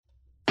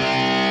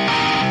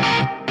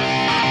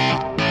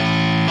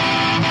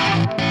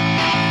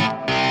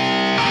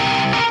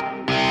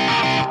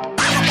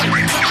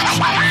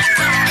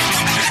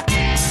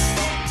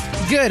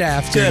Good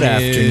afternoon. Good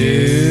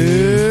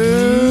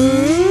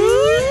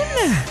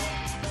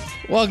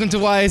afternoon. Welcome to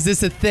Why Is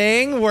This a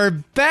Thing? We're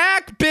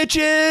back,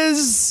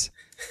 bitches.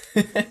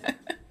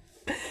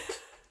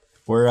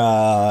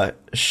 We're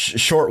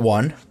short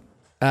one.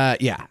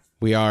 Yeah,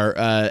 we are.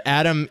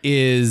 Adam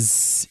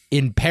is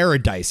in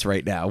paradise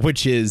right now,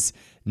 which is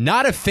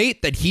not a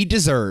fate that he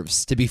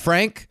deserves. To be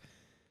frank,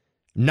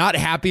 not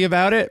happy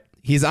about it.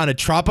 He's on a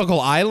tropical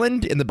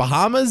island in the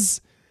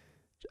Bahamas,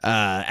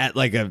 at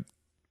like a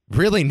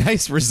really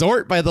nice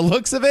resort by the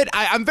looks of it.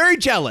 I'm very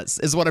jealous,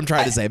 is what I'm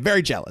trying to say.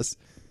 Very jealous.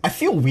 I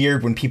feel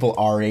weird when people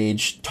our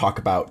age talk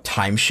about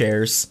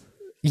timeshares.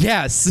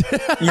 Yes.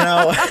 You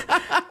know,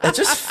 it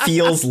just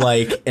feels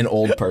like an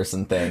old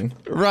person thing.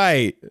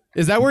 Right.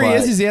 Is that where he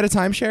is? Is he at a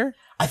timeshare?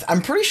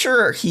 I'm pretty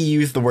sure he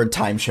used the word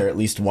timeshare at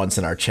least once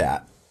in our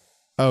chat.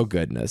 Oh,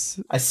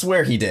 goodness. I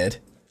swear he did.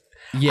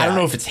 Yeah. I don't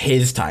know if it's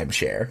his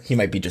timeshare. He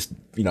might be just,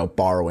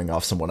 borrowing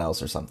off someone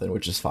else or something,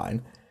 which is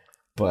fine.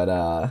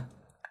 But,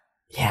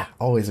 yeah,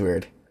 always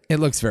weird. It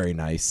looks very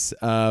nice.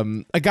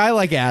 A guy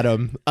like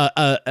Adam,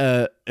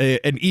 an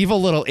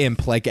evil little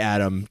imp like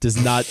Adam, does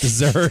not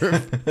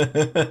deserve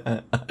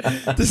to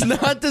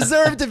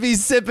be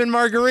sipping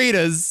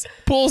margaritas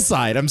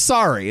poolside. I'm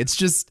sorry. It's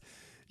just,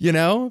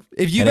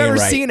 if you've ever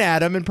seen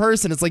Adam in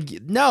person, it's like,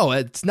 no,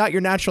 it's not your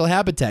natural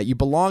habitat. You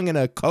belong in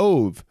a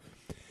cove.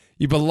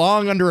 You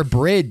belong under a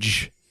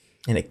bridge.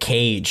 In a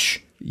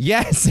cage.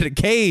 Yes, in a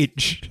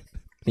cage.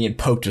 Being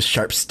poked with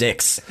sharp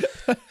sticks.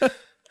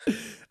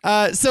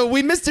 So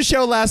we missed a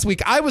show last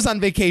week. I was on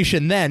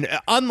vacation then.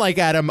 Unlike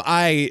Adam,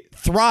 I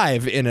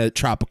thrive in a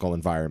tropical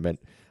environment,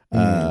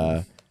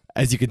 as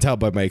you can tell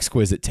by my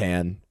exquisite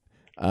tan.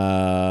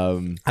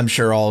 I'm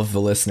sure all of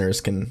the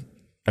listeners can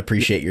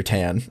appreciate your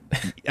tan.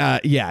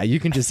 Yeah, you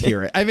can just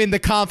hear it. I mean, the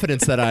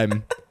confidence that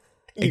I'm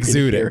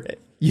exuding.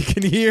 You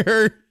can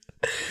hear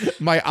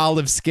my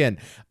olive skin.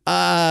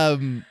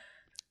 So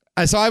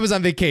I was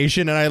on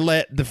vacation and I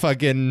let the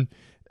fucking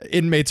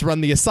inmates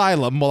run the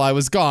asylum while I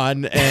was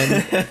gone.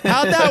 And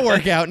how'd that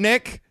work out,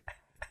 Nick?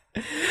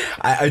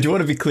 I do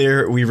want to be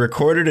clear. We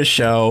recorded a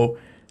show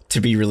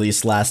to be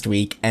released last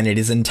week, and it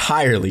is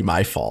entirely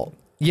my fault.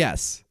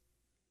 Yes.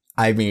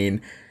 I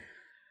mean,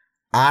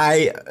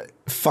 I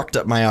fucked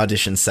up my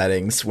audition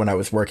settings when I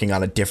was working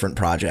on a different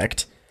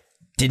project,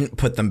 didn't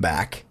put them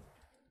back.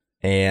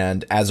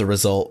 And as a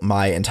result,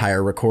 my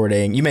entire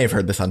recording, you may have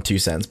heard this on 2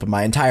 Cents, but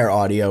my entire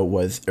audio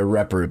was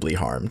irreparably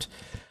harmed.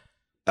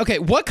 Okay,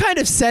 what kind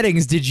of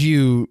settings did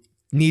you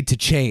need to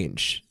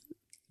change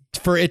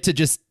for it to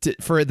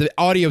for the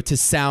audio to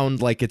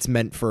sound like it's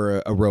meant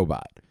for a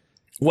robot?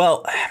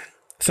 Well,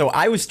 so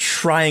I was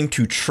trying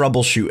to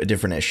troubleshoot a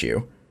different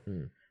issue.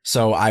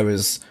 So I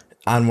was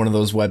on one of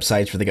those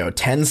websites where they go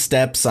 10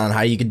 steps on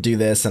how you could do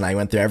this, and I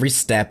went through every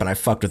step and I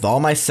fucked with all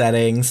my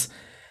settings.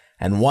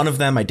 And one of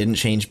them I didn't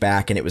change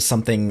back, and it was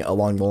something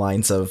along the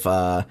lines of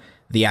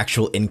the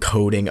actual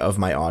encoding of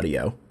my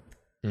audio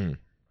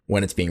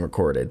when it's being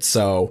recorded.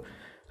 So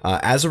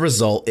as a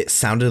result, it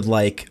sounded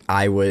like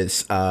I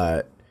was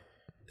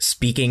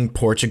speaking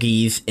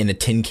Portuguese in a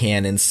tin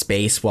can in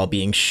space while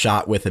being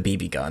shot with a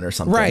BB gun or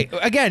something. Right.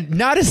 Again,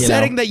 not a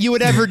setting that you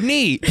would ever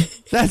need.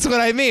 That's what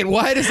I mean.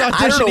 Why does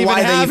Audition even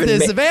have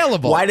this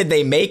available? Why did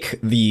they make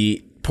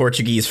the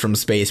Portuguese from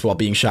space while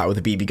being shot with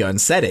a BB gun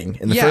setting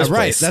in the first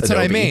place? That's Adobe.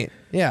 what I mean.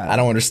 Yeah. I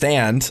don't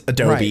understand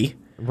Adobe.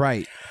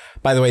 Right.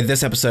 By the way,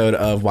 this episode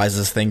of Why Is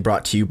This Thing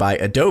brought to you by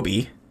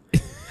Adobe.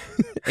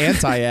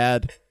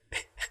 Anti-ad.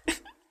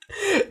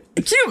 Can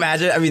you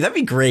imagine? I mean, that'd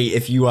be great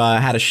if you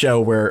had a show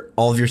where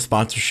all of your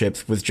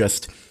sponsorships was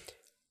just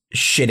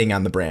shitting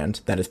on the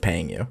brand that is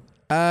paying you.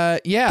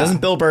 Yeah. Doesn't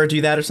Bill Burr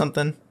do that or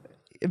something?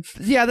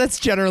 Yeah, that's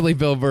generally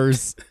Bill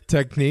Burr's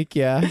technique,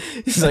 yeah.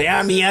 He's like,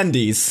 I'm the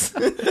Andes.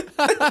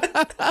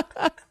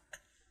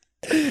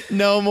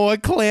 No more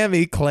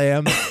clammy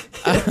clam.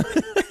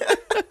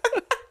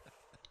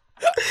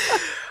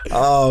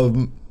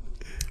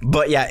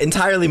 But yeah,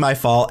 entirely my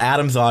fault.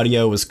 Adam's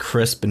audio was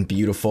crisp and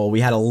beautiful. We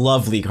had a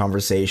lovely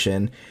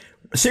conversation.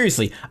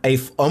 Seriously,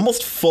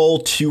 almost full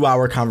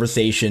 2-hour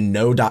conversation.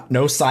 No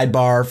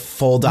sidebar,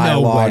 full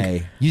dialogue. No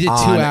way. You did 2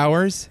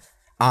 hours?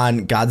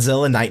 On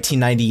Godzilla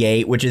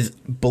 1998, which is,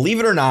 believe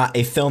it or not,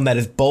 a film that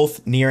is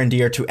both near and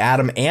dear to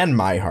Adam and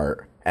my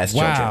heart as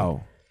children.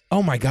 Wow.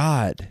 Oh my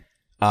God.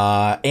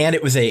 And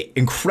it was a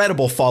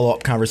incredible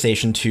follow-up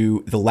conversation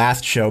to the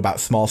last show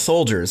about Small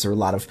Soldiers. There were a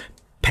lot of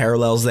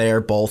parallels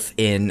there, both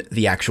in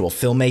the actual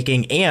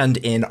filmmaking and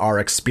in our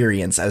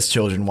experience as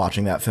children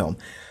watching that film.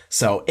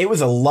 So it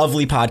was a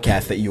lovely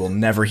podcast that you will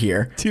never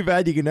hear. Too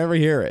bad you can never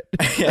hear it.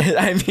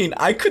 I mean,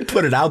 I could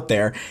put it out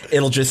there.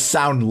 It'll just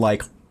sound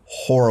like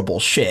horrible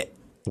shit.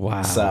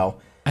 Wow.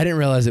 So I didn't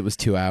realize it was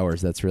 2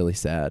 hours. That's really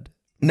sad.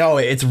 No,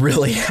 it's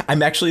really,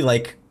 I'm actually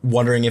like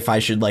wondering if I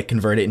should like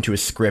convert it into a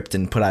script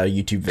and put out a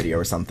YouTube video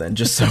or something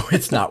just so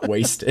it's not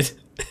wasted.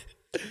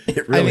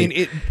 I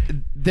mean,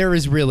 there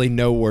is really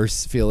no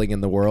worse feeling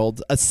in the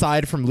world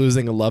aside from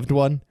losing a loved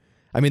one.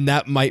 I mean,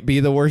 that might be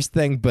the worst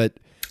thing, but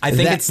I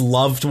think it's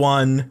loved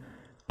one,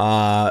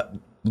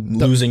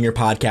 losing your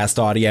podcast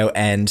audio,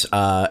 and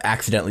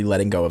accidentally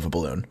letting go of a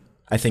balloon.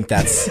 I think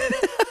that's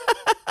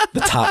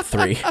the top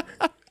 3.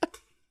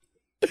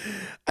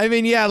 I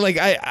mean, yeah, like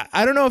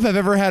I don't know if I've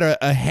ever had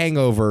a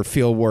hangover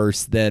feel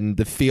worse than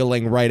the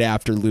feeling right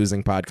after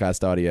losing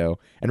podcast audio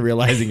and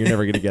realizing you're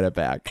never going to get it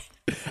back.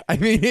 I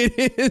mean,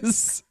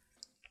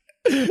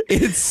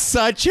 it's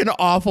such an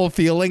awful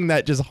feeling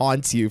that just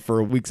haunts you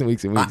for weeks and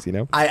weeks and weeks, you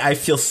know? I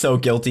feel so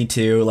guilty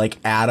too. Like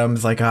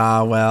Adam's like,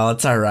 well,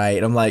 it's all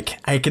right. I'm like,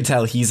 I can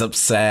tell he's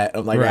upset.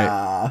 I'm like,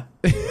 right.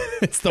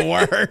 It's the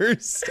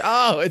worst.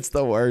 Oh, it's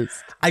the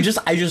worst. I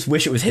just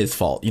wish it was his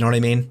fault. You know what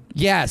I mean?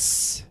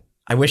 Yes.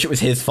 I wish it was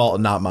his fault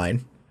and not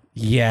mine.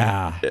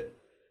 Yeah,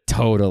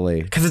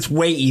 totally. Because it's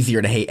way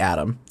easier to hate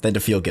Adam than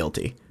to feel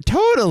guilty.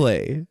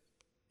 Totally.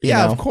 You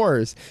know? Of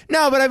course.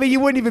 No, but I mean,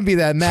 you wouldn't even be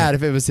that mad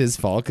if it was his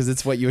fault, because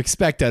it's what you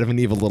expect out of an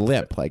evil little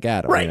imp like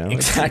Adam. Right, you know?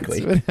 exactly.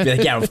 Be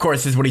like, yeah, of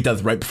course, this is what he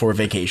does right before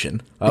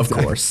vacation. Of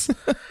course.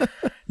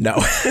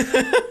 No.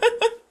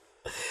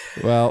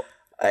 Well,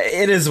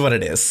 it is what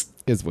it is.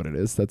 Is what it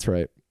is. That's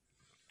right.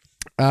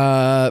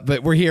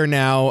 But we're here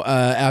now.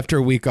 After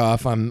a week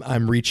off,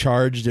 I'm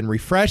recharged and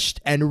refreshed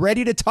and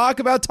ready to talk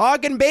about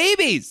talking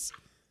babies.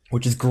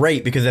 Which is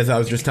great, because as I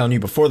was just telling you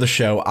before the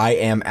show, I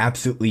am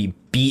absolutely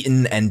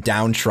beaten and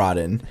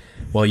downtrodden.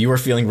 While you are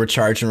feeling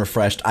recharged and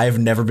refreshed, I have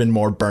never been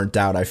more burnt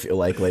out, I feel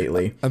like,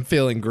 lately. I'm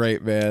feeling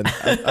great, man.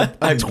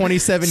 I'm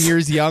 27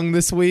 years young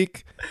this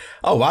week.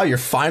 Oh, wow, you're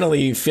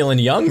finally feeling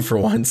young for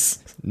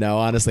once. No,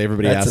 honestly,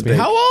 everybody asks me,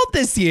 how old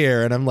this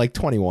year? And I'm like,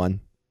 21.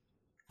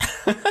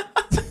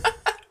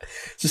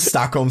 Just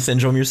Stockholm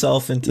syndrome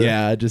yourself into...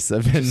 Yeah, I've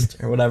been...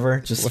 or whatever.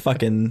 Just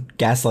fucking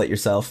gaslight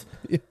yourself.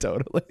 Yeah,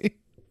 totally.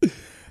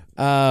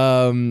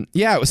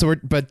 Yeah, so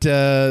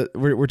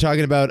we're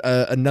talking about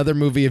another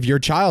movie of your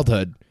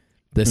childhood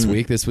this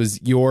week. This was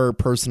your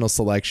personal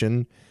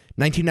selection,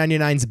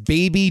 1999's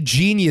Baby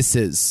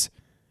Geniuses.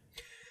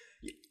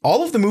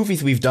 All of the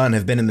movies we've done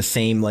have been in the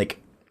same like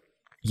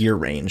year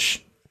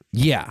range.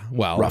 Yeah,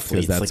 well, roughly.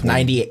 It's like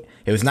 98.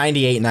 It was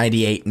 98,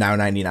 98, now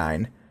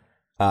 99.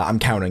 I'm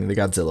counting the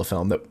Godzilla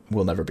film that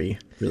will never be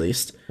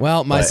released.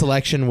 Well, my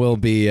selection will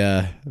be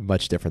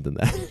much different than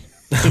that.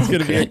 It's going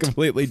to be a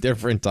completely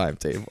different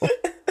timetable.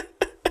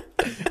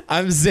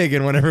 I'm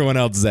zigging when everyone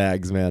else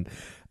zags, man.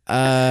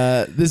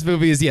 This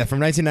movie is,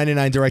 from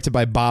 1999, directed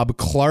by Bob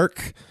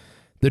Clark,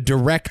 the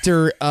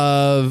director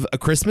of A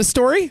Christmas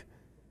Story.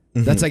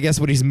 Mm-hmm. That's, I guess,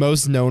 what he's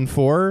most known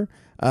for.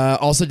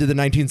 Also did the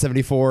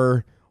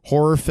 1974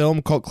 horror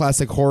film, cult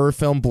classic horror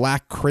film,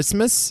 Black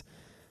Christmas.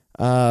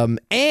 And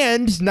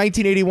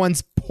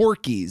 1981's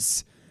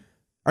Porky's.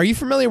 Are you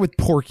familiar with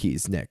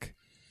Porky's, Nick?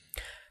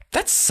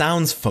 That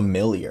sounds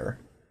familiar,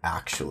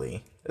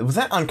 actually. Was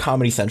that on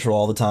Comedy Central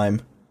all the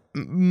time?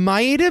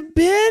 Might have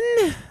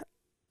been.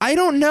 I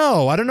don't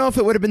know. I don't know if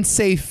it would have been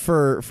safe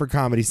for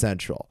Comedy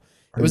Central.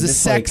 It was a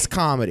sex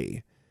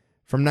comedy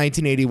from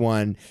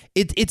 1981.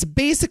 It's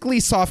basically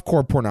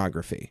softcore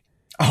pornography.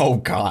 Oh,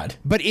 God.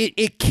 But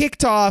it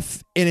kicked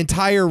off an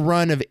entire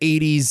run of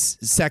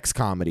 80s sex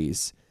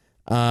comedies.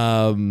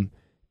 And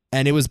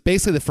it was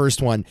basically the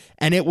first one,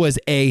 and it was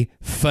a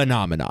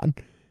phenomenon.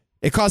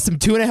 It cost them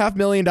 $2.5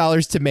 million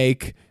to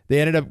make. They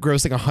ended up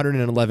grossing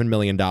 $111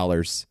 million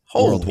worldwide.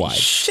 Holy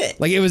shit.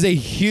 Like, it was a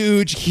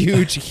huge,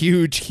 huge,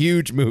 huge,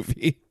 huge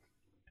movie.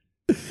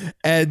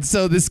 And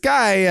so this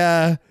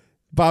guy,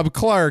 Bob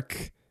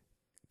Clark,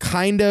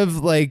 kind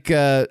of like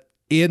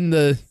in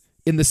the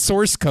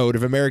source code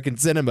of American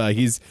cinema,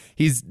 he's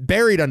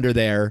buried under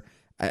there.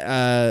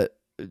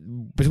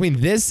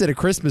 Between this and A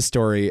Christmas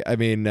Story, I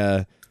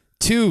mean,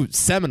 2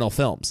 seminal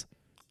films.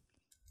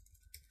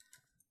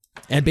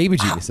 And Baby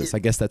Geniuses, I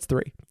guess that's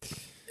 3.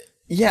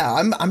 Yeah,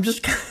 I'm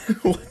just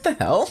what the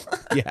hell?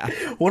 Yeah.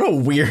 What a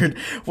weird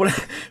what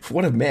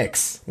a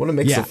mix. What a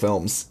mix of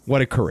films.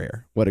 What a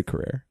career.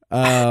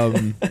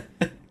 And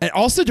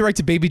also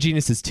directed Baby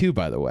Geniuses 2,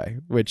 by the way,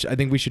 which I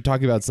think we should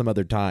talk about some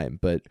other time,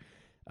 but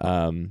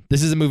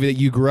this is a movie that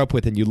you grew up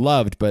with and you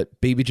loved,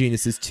 but Baby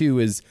Geniuses 2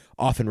 is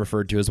often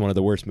referred to as one of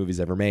the worst movies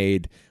ever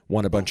made,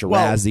 won a bunch of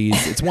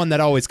Razzies. It's one that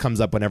always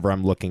comes up whenever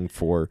I'm looking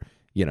for,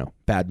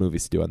 bad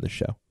movies to do on this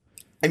show.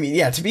 I mean,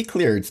 yeah, to be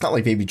clear, it's not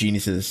like Baby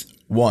Geniuses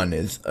 1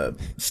 is a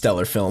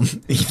stellar film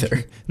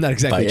either. Not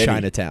exactly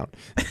Chinatown.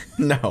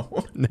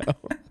 No.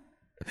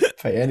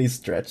 By any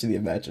stretch of the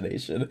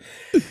imagination.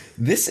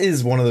 This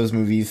is one of those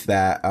movies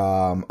that,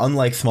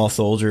 unlike Small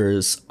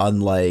Soldiers,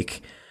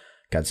 unlike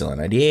Godzilla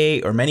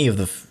 98, or many of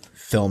the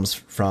films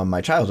from my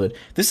childhood,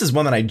 this is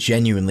one that I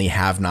genuinely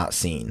have not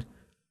seen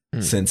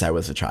since I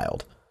was a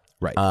child.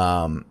 Right.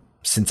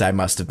 Since I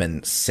must have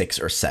been 6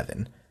 or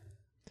 7.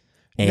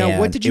 Now,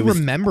 what did you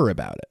remember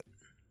about it?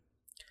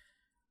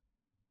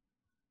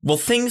 Well,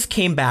 things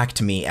came back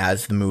to me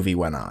as the movie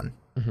went on.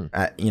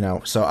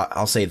 Mm-hmm. So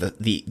I'll say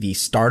the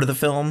start of the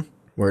film,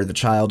 where the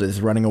child is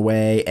running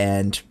away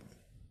and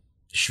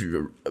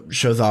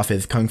shows off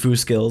his kung fu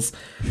skills.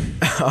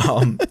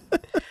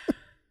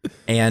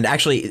 And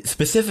actually,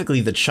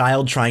 specifically, the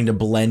child trying to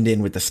blend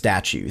in with the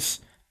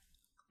statues.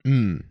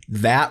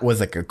 That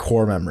was like a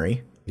core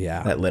memory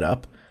Yeah. that lit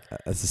up.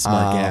 That's a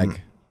smart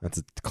gag. That's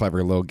a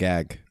clever little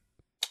gag.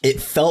 It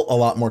felt a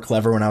lot more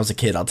clever when I was a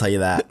kid, I'll tell you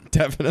that.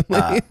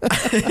 Definitely.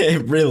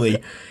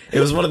 It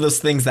was one of those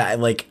things that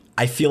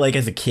I feel like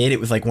as a kid, it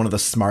was like one of the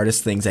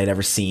smartest things I'd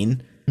ever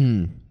seen.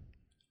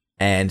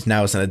 And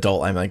now as an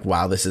adult, I'm like,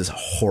 wow, this is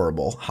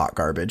horrible, hot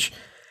garbage.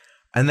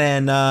 And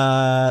then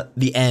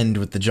the end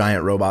with the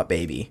giant robot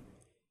baby.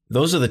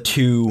 Those are the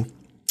two,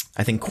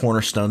 I think,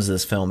 cornerstones of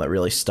this film that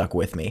really stuck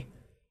with me.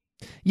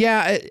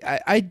 Yeah,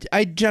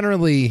 I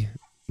generally,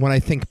 when I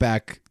think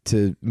back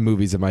to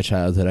movies of my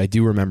childhood, I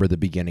do remember the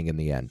beginning and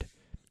the end.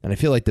 And I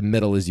feel like the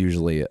middle is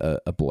usually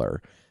a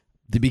blur.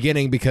 The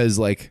beginning, because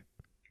like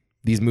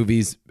these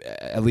movies,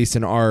 at least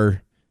in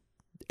our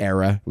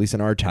era, at least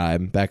in our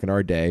time, back in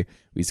our day,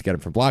 we used to get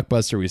them from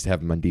Blockbuster, we used to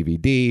have them on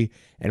DVD,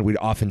 and we'd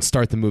often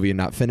start the movie and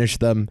not finish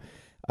them.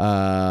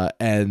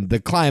 And the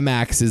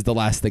climax is the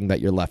last thing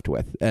that you're left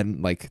with.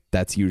 And like,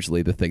 that's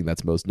usually the thing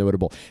that's most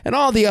notable. And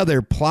all the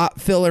other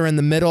plot filler in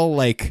the middle,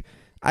 like,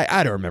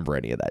 I don't remember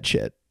any of that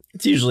shit.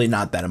 It's usually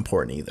not that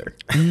important either.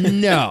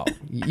 No,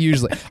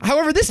 usually.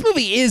 However, this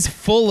movie is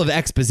full of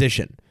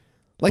exposition.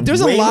 Like,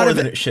 there's Way a lot more of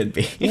than it should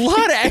be. a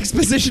lot of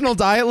expositional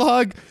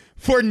dialogue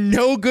for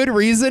no good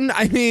reason.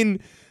 I mean,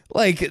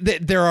 like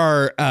there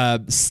are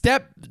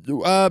step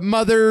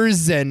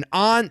mothers and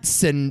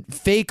aunts and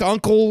fake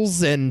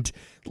uncles, and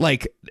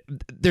like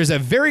there's a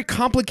very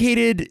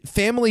complicated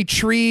family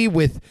tree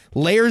with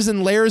layers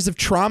and layers of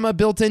trauma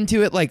built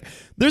into it. Like,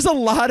 there's a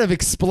lot of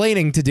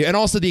explaining to do, and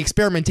also the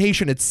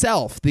experimentation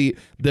itself. The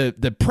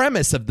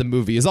premise of the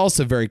movie is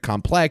also very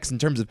complex in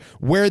terms of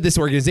where this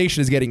organization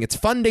is getting its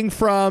funding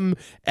from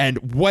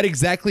and what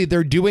exactly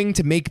they're doing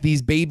to make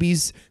these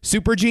babies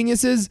super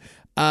geniuses.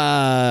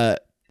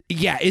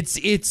 Yeah,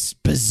 it's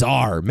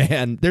bizarre,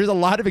 man. There's a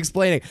lot of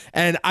explaining.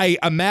 And I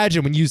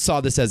imagine when you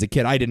saw this as a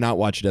kid, I did not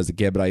watch it as a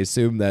kid, but I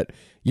assume that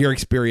your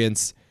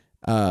experience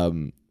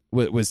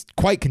was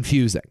quite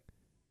confusing.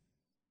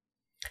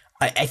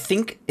 I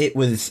think it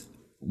was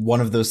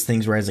one of those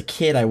things where as a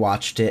kid I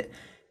watched it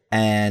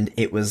and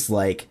it was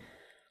like,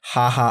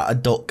 haha,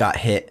 adult got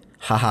hit,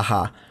 ha ha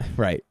ha.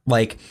 Right.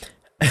 Like,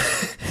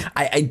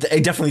 I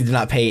definitely did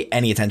not pay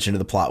any attention to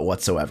the plot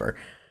whatsoever.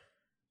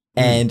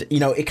 And, you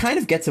know, it kind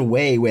of gets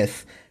away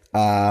with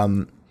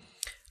one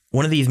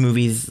of these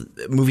movies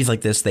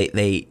like this.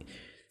 They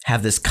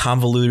have this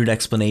convoluted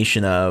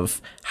explanation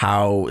of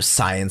how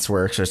science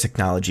works or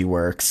technology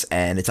works,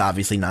 and it's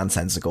obviously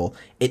nonsensical.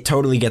 It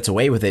totally gets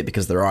away with it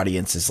because their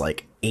audience is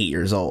like 8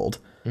 years old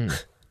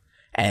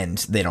and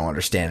they don't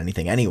understand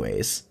anything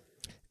anyways.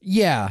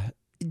 Yeah,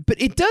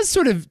 but it does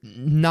sort of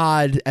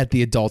nod at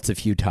the adults a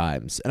few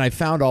times, and I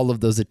found all of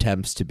those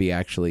attempts to be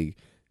actually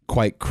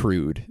quite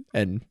crude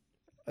and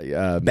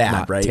bad,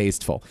 not right?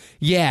 Tasteful.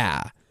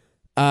 Yeah.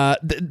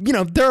 You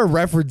know, there are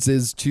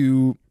references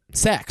to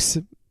sex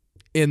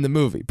in the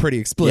movie pretty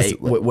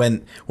explicitly. Yeah,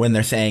 when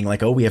they're saying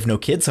like, oh, we have no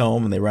kids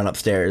home, and they run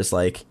upstairs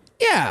like,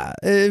 yeah,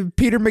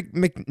 Peter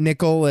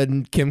McNichol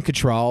and Kim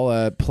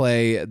Cattrall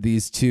play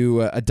these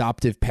two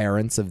adoptive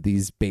parents of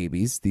these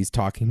babies, these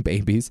talking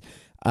babies.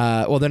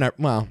 Well, they're not.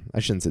 Well,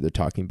 I shouldn't say they're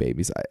talking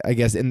babies. I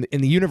guess in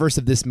the universe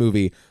of this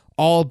movie,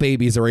 all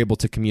babies are able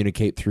to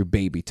communicate through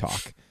baby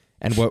talk.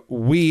 And what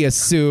we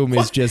assume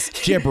is just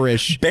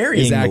gibberish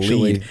burying is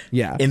actually, the lead.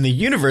 Yeah. In the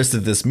universe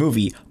of this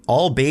movie,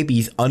 all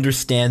babies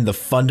understand the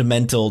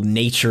fundamental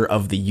nature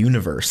of the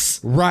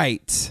universe.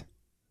 Right.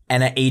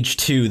 And at age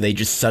 2, they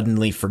just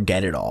suddenly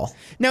forget it all.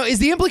 Now, is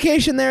the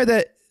implication there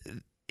that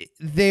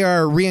they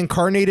are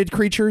reincarnated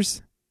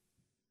creatures?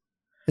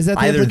 Is that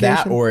the either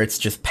implication? that or it's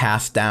just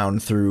passed down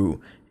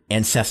through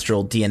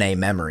ancestral DNA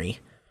memory?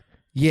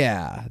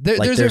 Yeah.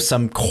 There's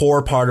some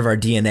core part of our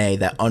DNA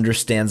that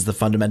understands the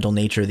fundamental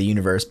nature of the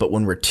universe, but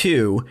when we're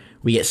 2,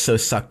 we get so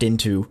sucked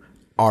into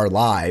our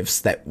lives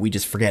that we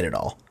just forget it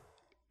all.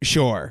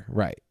 Sure,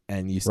 right.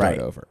 And you start Right.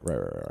 over.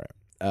 Right.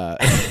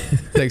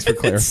 Thanks for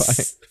clarifying.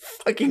 It's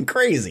fucking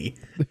crazy.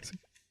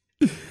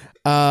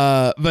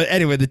 But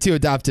anyway, the two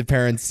adoptive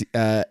parents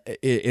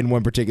in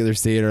one particular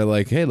scene are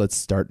like, hey, let's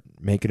start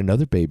making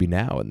another baby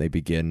now. And they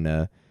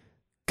begin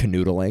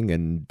canoodling,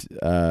 and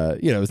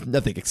there's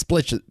nothing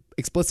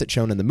explicit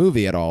shown in the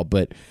movie at all,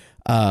 but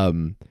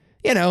there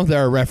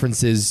are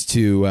references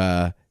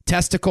to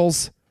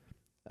testicles.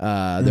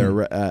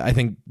 There are, I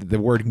think the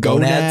word gonad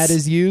Gonads.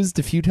 is used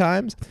a few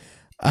times.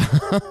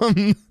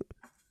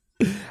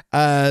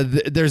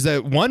 There's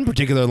one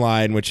particular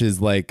line which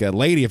is like,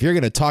 lady, if you're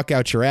gonna talk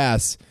out your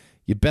ass,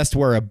 you best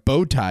wear a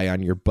bow tie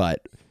on your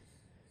butt.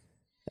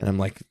 And I'm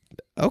like,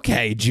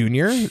 okay,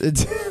 Junior,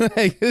 it's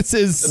like,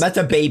 That's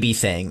a baby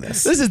saying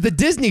this. This is the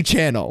Disney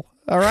Channel,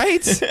 all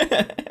right?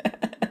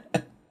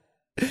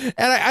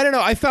 And I don't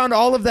know. I found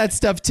all of that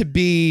stuff to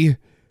be,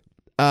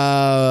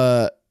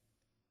 I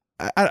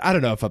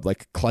don't know if I'm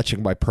like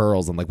clutching my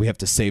pearls and like we have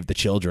to save the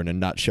children and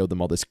not show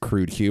them all this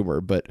crude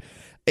humor, but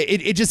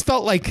it just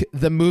felt like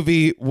the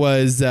movie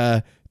was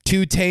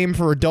too tame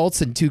for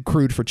adults and too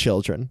crude for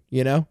children,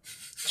 you know?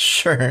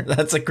 Sure,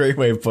 that's a great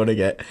way of putting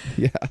it.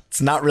 Yeah.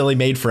 It's not really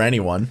made for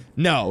anyone.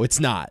 No, it's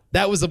not.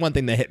 That was the one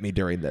thing that hit me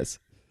during this.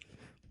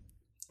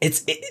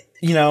 This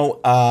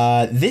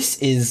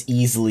is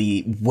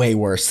easily way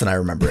worse than I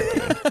remember it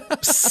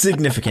being.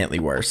 Significantly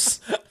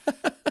worse.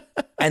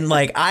 And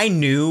like, I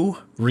knew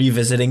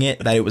revisiting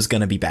it that it was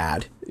going to be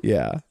bad.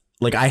 Yeah.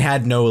 Like, I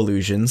had no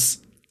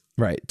illusions.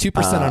 Right.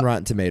 2% on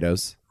Rotten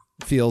Tomatoes.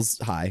 Feels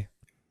high.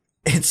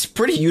 It's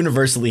pretty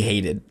universally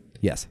hated.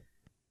 Yes.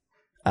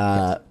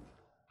 Roger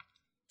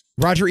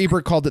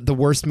Ebert called it the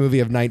worst movie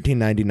of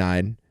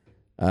 1999.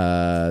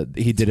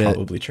 He did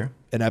Probably true.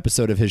 An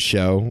episode of his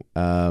show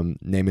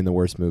naming the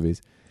worst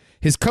movies.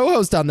 His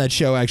co-host on that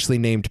show actually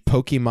named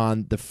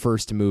Pokemon the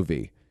first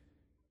movie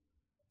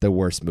the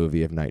worst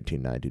movie of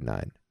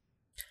 1999.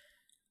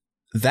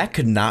 That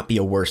could not be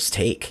a worse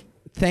take.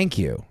 Thank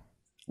you.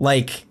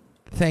 Like,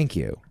 thank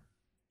you.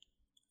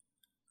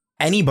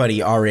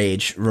 Anybody our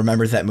age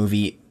remembers that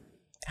movie.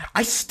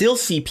 I still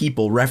see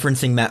people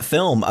referencing that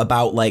film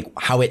about like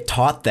how it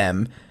taught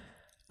them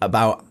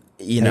about,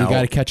 you know. You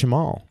got to catch them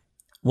all.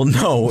 Well,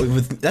 no,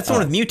 that's the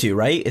one with Mewtwo,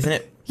 right? Isn't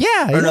it?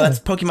 Yeah. Or no, that's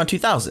Pokemon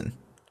 2000.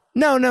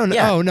 No.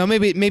 Yeah. Oh, no,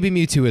 maybe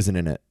Mewtwo isn't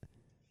in it.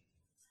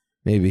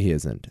 Maybe he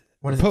isn't.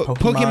 What is it?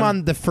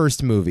 Pokemon the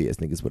first movie, I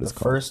think is what it's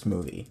called. First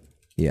movie.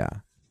 Yeah.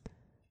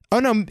 Oh,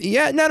 no.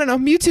 Yeah, no.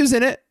 Mewtwo's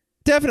in it.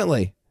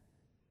 Definitely.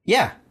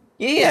 Yeah.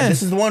 Yeah.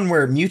 This is the one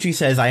where Mewtwo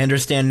says, "I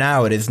understand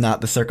now. It is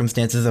not the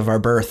circumstances of our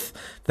birth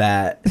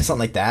that..." Something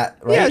like that,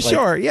 right? Yeah, like,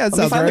 sure. Yeah, it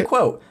sounds right. Let me find the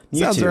quote. Mewtwo,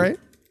 sounds right.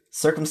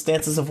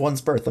 Circumstances of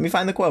one's birth. Let me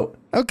find the quote.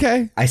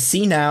 Okay. "I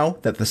see now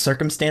that the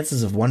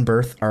circumstances of one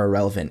birth are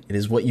irrelevant. It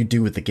is what you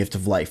do with the gift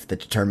of life that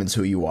determines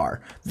who you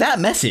are." That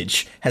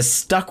message has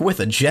stuck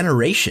with a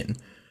generation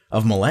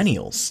of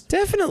millennials.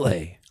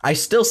 Definitely. I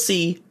still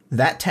see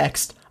that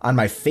text on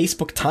my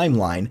Facebook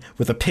timeline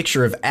with a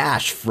picture of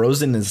Ash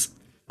frozen as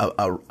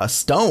a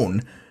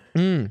stone.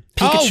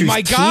 Pikachu's oh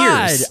my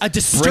God! tears A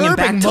bring him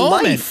back disturbing to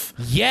moment. life.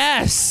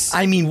 Yes.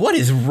 I mean, what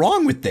is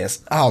wrong with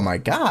this? Oh my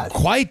God!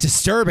 Quite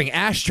disturbing.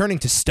 Ash turning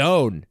to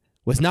stone.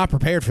 Was not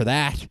prepared for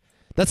that.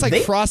 That's like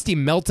Frosty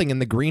melting in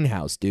the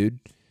greenhouse, dude.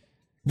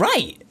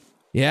 Right.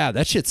 Yeah,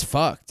 that shit's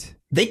fucked.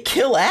 They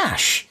kill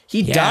Ash.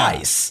 He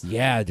dies.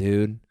 Yeah,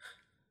 dude.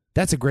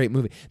 That's a great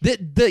movie.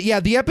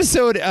 The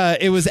episode,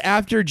 it was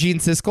after Gene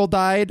Siskel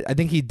died. I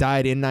think he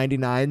died in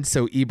 99,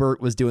 so Ebert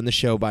was doing the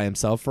show by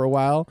himself for a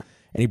while,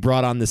 and he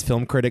brought on this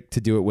film critic to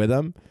do it with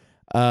him.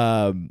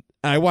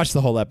 I watched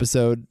the whole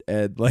episode,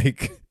 and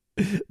like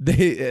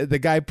the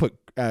guy put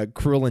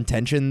Cruel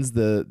Intentions,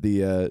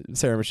 the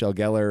Sarah Michelle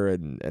Gellar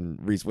and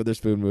Reese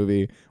Witherspoon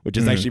movie, which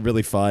is actually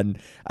really fun.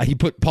 He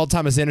put Paul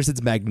Thomas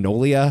Anderson's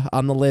Magnolia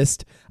on the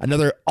list.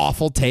 Another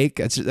awful take.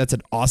 That's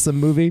an awesome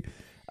movie.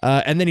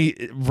 And then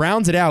he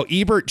rounds it out.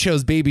 Ebert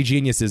chose Baby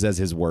Geniuses as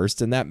his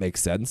worst, and that makes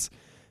sense.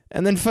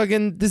 And then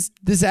fucking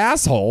this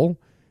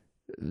asshole,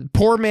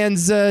 poor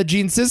man's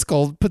Gene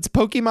Siskel, puts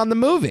Pokemon the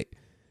movie.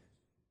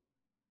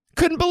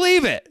 Couldn't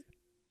believe it.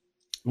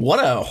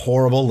 What a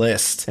horrible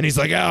list. And he's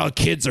like, "Oh,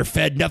 kids are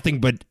fed nothing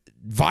but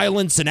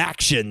violence and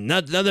action,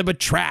 nothing but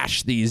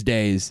trash these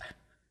days."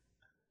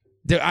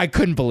 Dude, I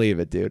couldn't believe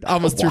it, dude. I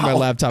almost threw my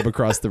laptop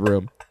across the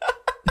room.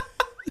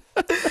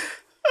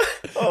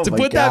 Oh to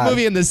put that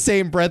movie in the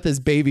same breath as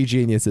Baby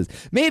Geniuses.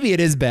 Maybe it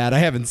is bad. I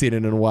haven't seen it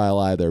in a while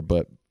either,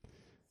 but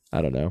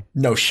I don't know.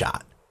 No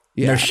shot.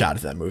 Yeah. No shot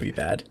of that movie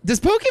bad. Does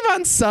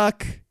Pokemon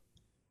suck?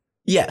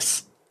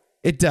 Yes.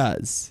 It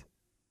does.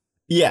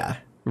 Yeah.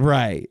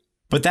 Right.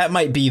 But that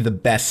might be the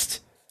best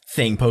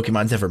thing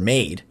Pokemon's ever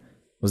made,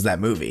 was that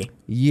movie.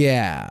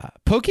 Yeah.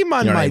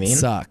 Pokemon might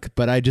suck,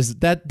 but I just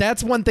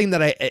that's one thing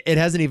that it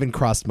hasn't even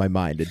crossed my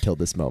mind until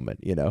this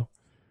moment, you know?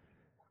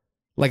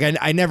 Like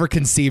I never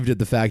conceived of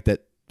the fact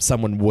that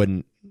someone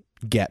wouldn't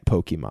get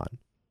Pokemon.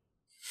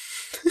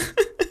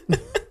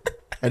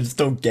 I just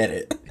don't get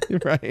it.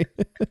 Right.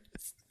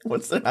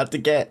 What's there not to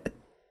get?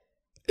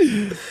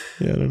 Yeah,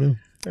 I don't know.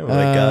 Oh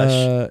my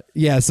gosh.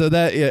 Yeah, so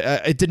that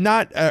it did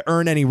not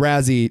earn any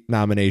Razzie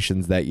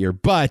nominations that year,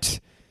 but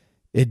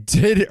it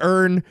did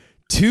earn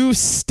 2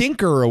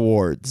 Stinker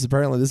Awards.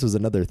 Apparently this was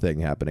another thing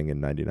happening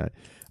in 99.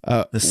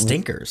 The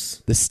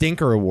Stinkers. The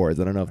Stinker Awards.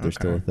 I don't know if they're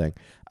still a thing.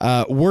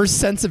 Worst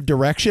sense of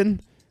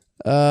direction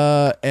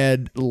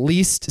and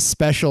least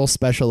special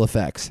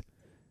effects.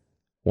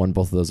 Won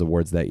both of those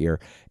awards that year.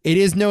 It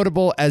is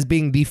notable as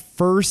being the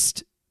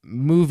first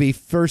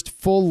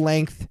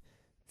full-length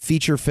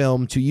feature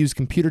film to use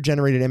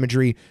computer-generated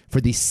imagery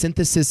for the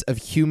synthesis of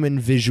human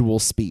visual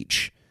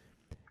speech.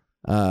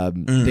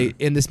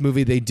 In this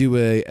movie, they do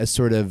a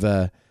sort of,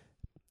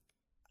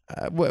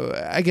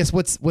 I guess,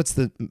 what's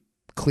the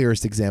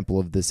clearest example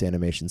of this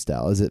animation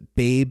style? Is it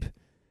Babe?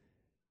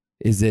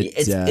 Is it?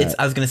 It's.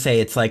 I was gonna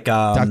say it's like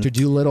Dr.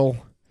 Dolittle.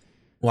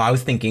 Well, I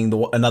was thinking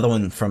another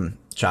one from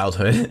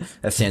childhood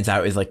that stands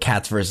out is like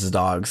Cats versus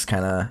Dogs,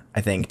 kind of.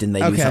 I think didn't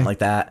they do something like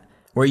that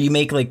where you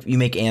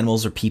make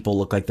animals or people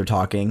look like they're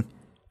talking?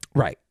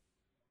 Right.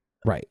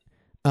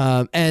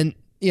 And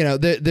you know,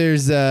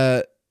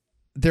 there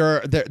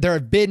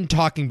have been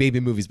talking baby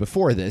movies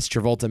before this.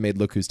 Travolta made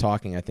Look Who's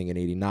Talking, I think, in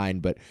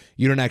 '89, but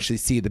you don't actually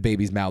see the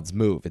babies' mouths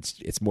move.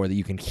 It's more that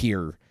you can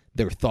hear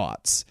their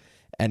thoughts.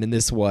 And in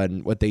this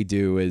one, what they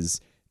do is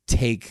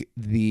take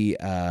the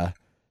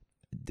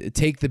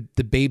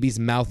baby's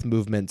mouth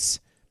movements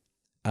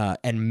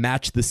and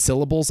match the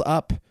syllables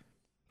up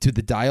to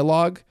the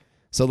dialogue.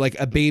 So like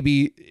a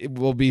baby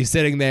will be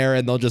sitting there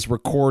and they'll just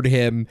record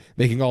him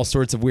making all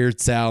sorts of weird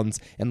sounds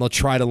and they'll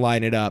try to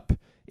line it up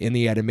in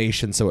the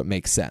animation so it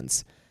makes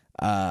sense.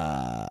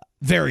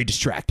 Very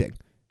distracting.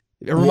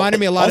 It reminded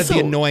me a lot of The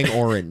Annoying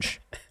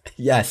Orange.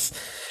 Yes.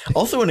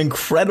 Also an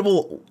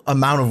incredible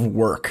amount of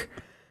work.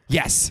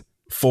 Yes.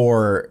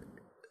 For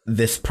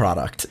this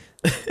product.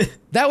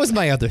 That was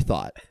my other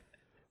thought.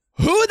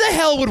 Who the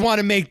hell would want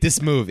to make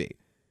this movie?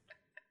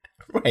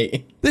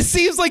 Right. This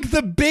seems like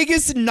the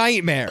biggest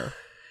nightmare.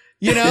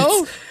 You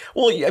know?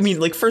 Well, I mean,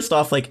 like, first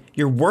off, like,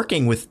 you're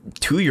working with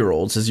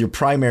 2-year-olds as your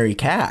primary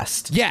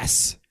cast.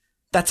 Yes.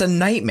 That's a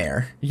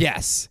nightmare.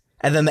 Yes.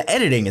 And then the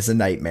editing is a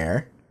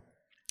nightmare.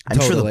 I'm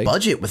sure the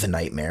budget was a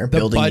nightmare.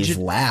 Building these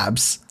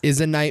labs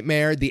is a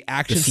nightmare. The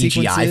action the CGI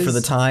sequences for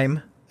the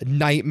time.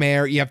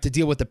 Nightmare. You have to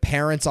deal with the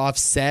parents off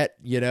set,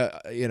 you know,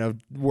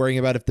 worrying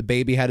about if the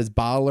baby had his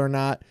bottle or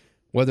not,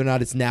 whether or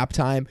not it's nap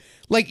time.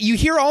 Like, you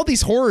hear all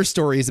these horror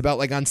stories about,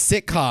 like, on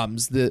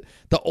sitcoms, the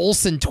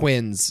Olsen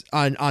twins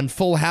on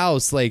Full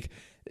House, like,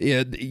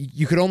 you know,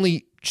 you could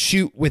only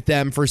shoot with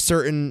them for a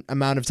certain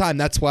amount of time.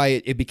 That's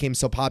why it became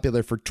so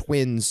popular for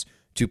twins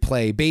to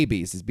play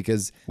babies, is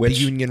because the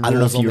union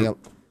rules only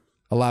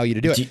allow you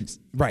to do it.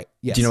 Right.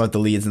 Yes. Do you know what the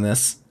leads in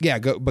this? Yeah,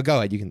 go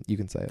ahead. You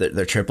can say it.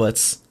 They're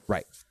triplets.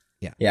 Right.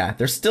 Yeah. Yeah,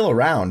 they're still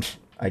around,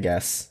 I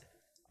guess.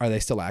 Are they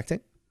still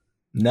acting?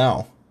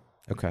 No.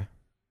 Okay.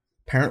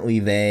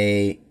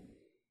 Apparently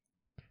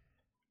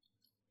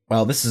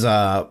well, this is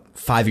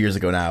 5 years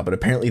ago now, but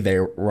apparently they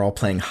were all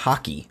playing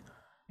hockey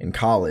in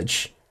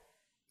college.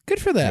 Good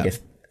for them.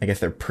 I guess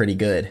they're pretty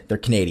good. They're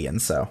Canadian,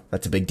 so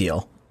that's a big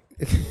deal.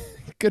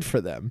 Good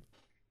for them.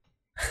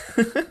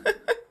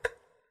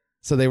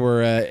 So they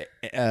were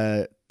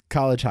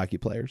college hockey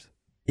players.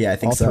 Yeah, I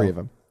think so. All three of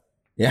them.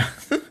 Yeah.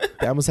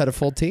 They almost had a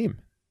full team.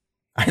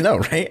 I know,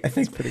 right? I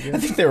think pretty good. I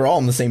think they were all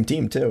on the same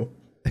team too.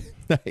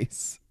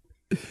 Nice.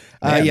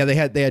 Yeah, they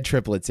had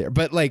triplets here,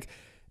 but like,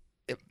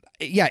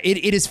 yeah,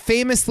 it is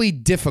infamously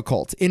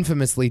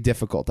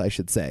difficult, I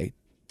should say,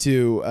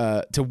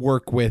 to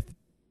work with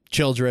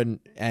children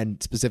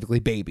and specifically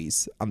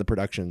babies on the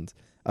productions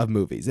of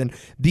movies. And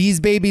these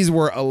babies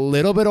were a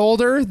little bit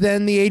older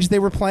than the age they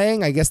were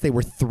playing. I guess they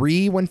were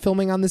 3 when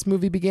filming on this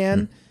movie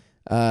began,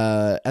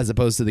 as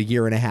opposed to the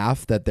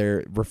 1.5 that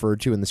they're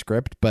referred to in the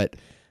script. But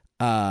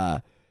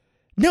no,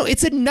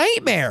 it's a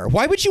nightmare.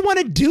 Why would you want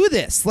to do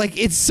this? Like,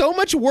 it's so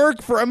much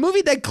work for a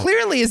movie that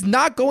clearly is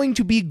not going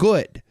to be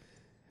good.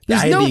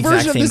 There's no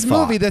version of this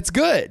movie that's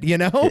good, you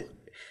know?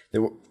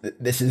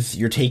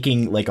 You're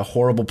taking like a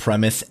horrible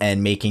premise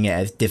and making it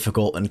as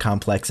difficult and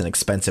complex and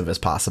expensive as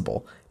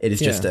possible. It is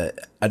just a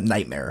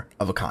nightmare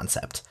of a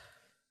concept.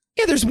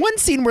 Yeah, there's one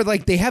scene where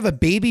like they have a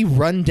baby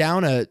run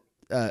down a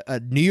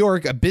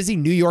busy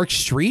New York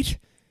street,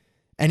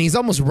 and he's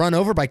almost run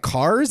over by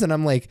cars. And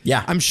I'm like,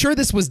 yeah, I'm sure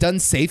this was done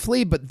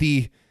safely, but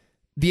the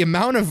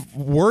amount of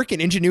work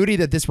and ingenuity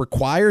that this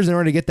requires in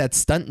order to get that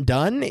stunt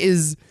done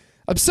is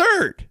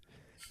absurd.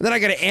 And then I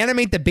got to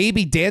animate the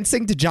baby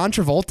dancing to John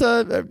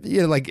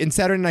Travolta, like in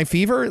Saturday Night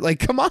Fever. Like,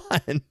 come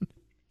on.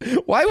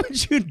 Why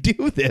would you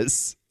do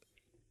this?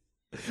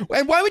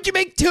 And why would you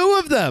make 2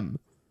 of them?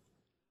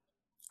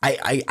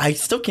 I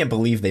still can't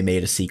believe they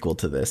made a sequel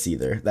to this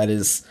either. That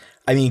is,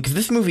 I mean, because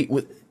this movie,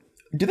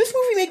 did this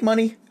movie make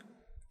money?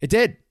 It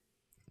did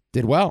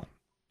well.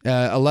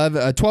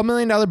 $12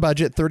 million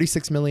budget,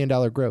 $36 million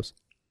gross.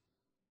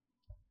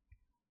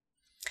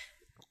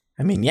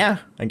 I mean, yeah,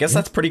 I guess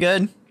that's pretty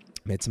good.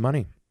 Made some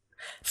money.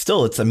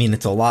 Still, it's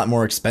a lot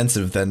more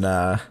expensive than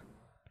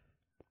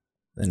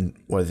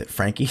what is it,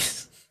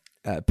 Frankie's?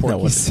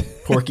 Porky's. No,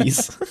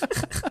 Porky's.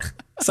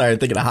 Sorry, I'm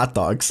thinking of hot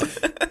dogs.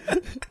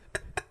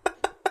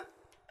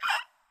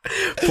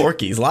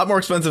 Porky's, a lot more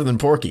expensive than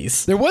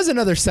Porky's. There was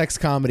another sex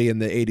comedy in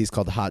the 80s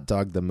called Hot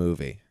Dog the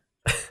Movie.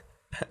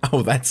 Oh,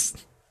 and I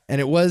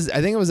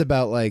think it was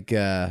about like,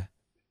 that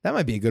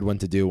might be a good one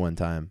to do one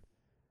time.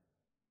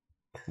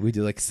 We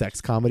do like sex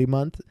comedy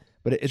month,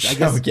 but it's, I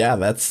guess. Oh, yeah,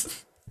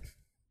 that's.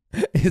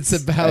 It's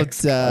about,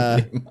 it's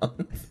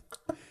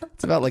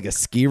about like a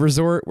ski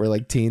resort where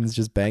like teens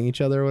just bang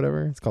each other or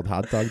whatever. It's called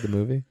Hot Dog the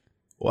Movie.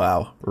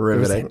 Wow.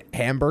 Riveting.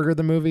 Hamburger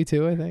the Movie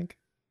too, I think.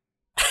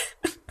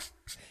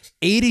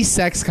 80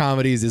 sex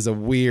comedies is a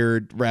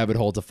weird rabbit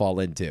hole to fall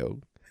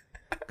into.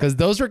 Because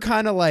those were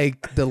kind of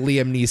like the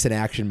Liam Neeson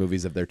action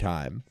movies of their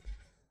time.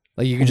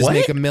 Like you could just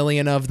make 1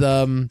 million of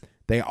them.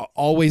 They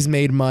always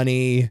made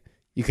money.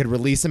 You could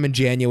release them in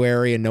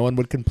January and no one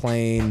would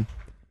complain.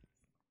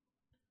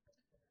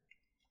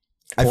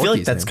 I feel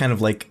like that's kind of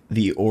like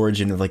the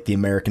origin of like the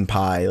American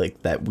Pie,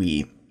 like that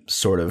we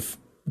sort of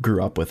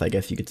grew up with, I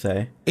guess you could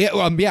say. Yeah,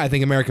 I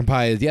think American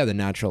Pie is the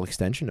natural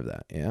extension of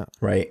that. Yeah.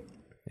 Right.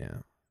 Yeah.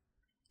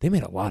 They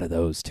made a lot of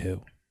those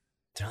too.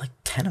 There are like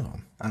 10 of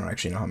them. I don't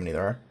actually know how many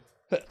there are.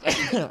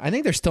 I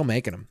think they're still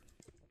making them.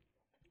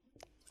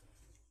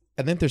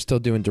 I think they're still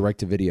doing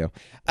direct-to-video.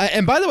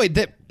 And by the way,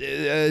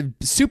 that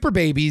Super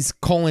Babies,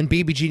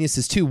 Baby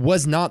Geniuses 2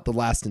 was not the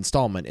last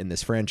installment in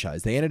this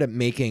franchise. They ended up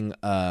making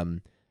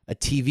a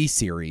TV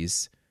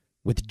series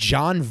with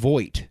Jon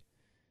Voight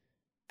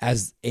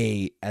as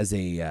a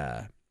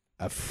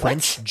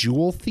French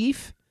jewel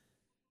thief.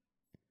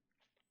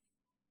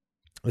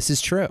 This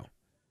is true.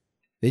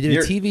 They did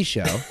a TV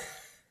show.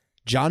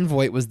 Jon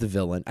Voight was the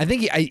villain. I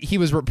think he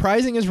was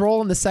reprising his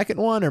role in the second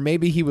one, or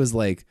maybe he was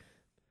like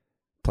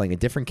playing a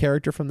different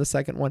character from the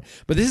second one.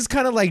 But this is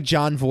kind of like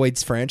Jon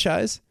Voight's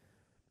franchise.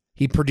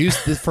 He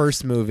produced the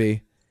first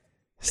movie,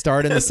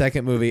 starred in the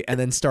second movie, and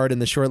then starred in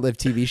the short-lived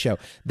TV show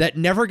that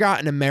never got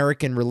an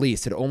American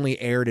release. It only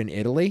aired in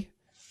Italy.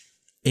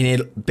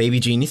 Baby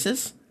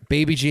Geniuses?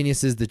 Baby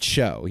Geniuses, the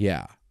show,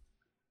 yeah.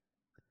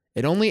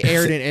 It only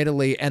aired in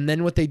Italy, and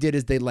then what they did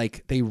is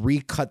they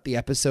recut the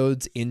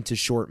episodes into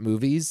short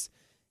movies,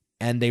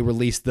 and they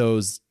released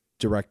those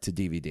direct to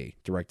DVD,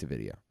 direct to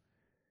video.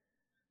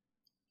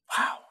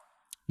 Wow.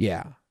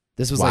 Yeah.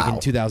 This was like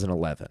in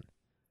 2011.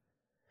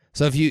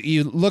 So if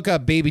you look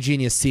up Baby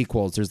Genius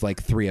sequels, there's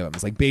like 3 of them.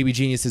 It's like Baby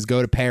Geniuses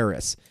Go to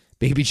Paris,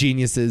 Baby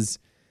Geniuses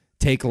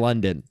Take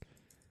London,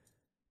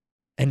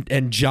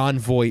 and Jon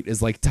Voight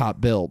is like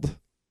top billed.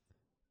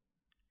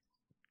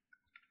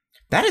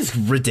 That is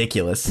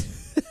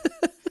ridiculous.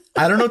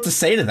 I don't know what to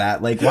say to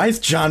that. Like, why is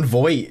Jon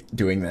Voight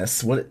doing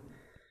this? What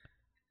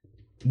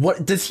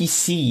does he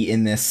see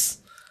in this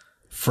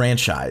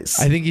franchise?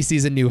 I think he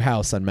sees a new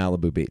house on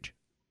Malibu Beach.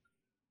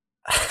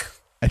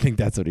 I think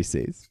that's what he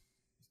sees.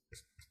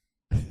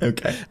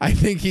 Okay. I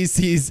think he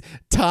sees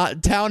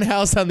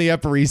townhouse on the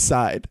Upper East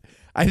Side.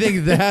 I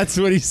think that's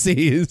what he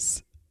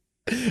sees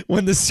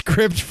when the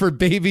script for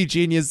Baby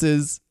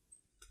Geniuses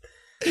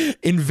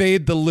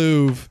Invade the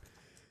Louvre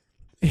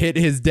hit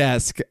his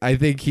desk. I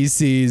think he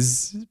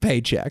sees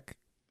paycheck.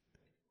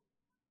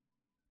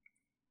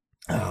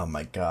 Oh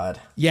my God.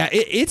 Yeah,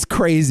 it's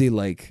crazy.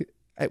 Like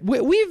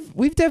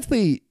we've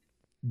definitely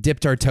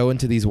dipped our toe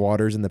into these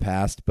waters in the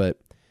past, but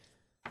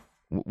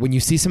when you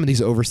see some of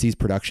these overseas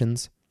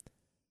productions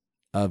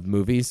of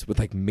movies with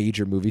like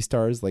major movie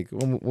stars, like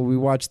when we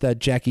watched that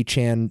Jackie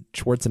Chan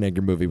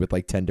Schwarzenegger movie with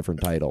like 10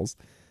 different titles.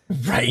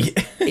 Right.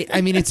 I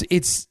mean,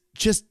 it's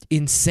just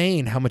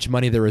insane how much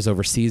money there is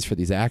overseas for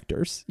these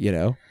actors, you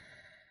know?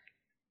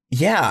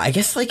 Yeah, I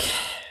guess like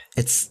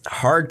it's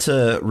hard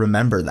to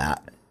remember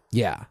that.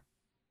 Yeah.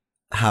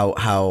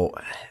 How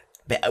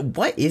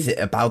what is it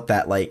about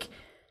that? Like,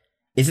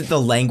 is it the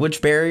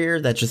language barrier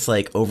that just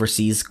like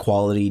overseas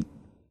quality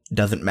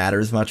doesn't matter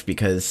as much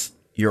because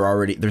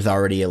there's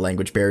already a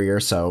language barrier,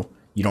 so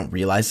you don't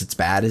realize it's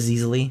bad as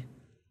easily?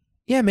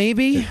 Yeah,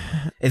 maybe.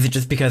 Is it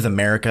just because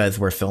America is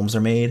where films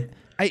are made?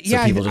 I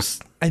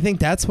think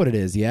that's what it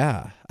is.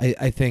 Yeah.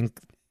 I think,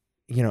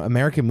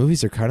 American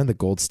movies are kind of the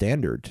gold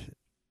standard.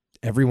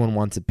 Everyone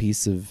wants a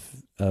piece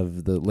of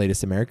the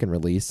latest American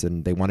release,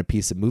 and they want a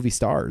piece of movie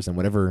stars, and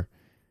whatever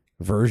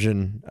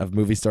version of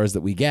movie stars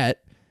that we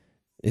get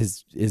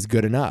is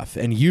good enough.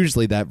 And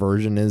usually that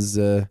version is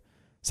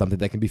something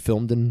that can be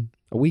filmed in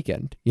a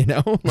weekend,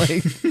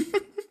 like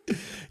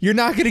you're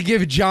not going to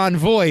give Jon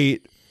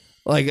Voight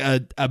like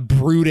a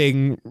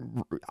brooding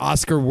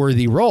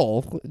Oscar-worthy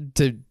role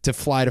to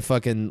fly to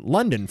fucking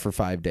London for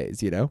 5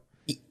 days,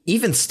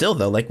 Even still,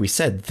 though, like we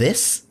said,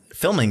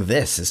 filming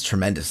this is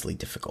tremendously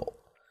difficult.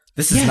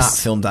 This is not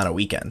filmed on a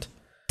weekend.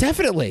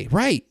 Definitely.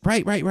 Right.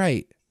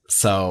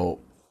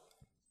 So,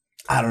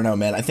 I don't know,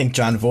 man. I think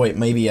Jon Voight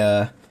maybe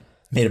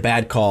made a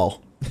bad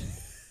call.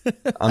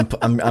 I'm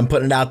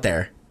putting it out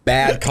there.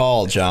 Bad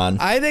call, John.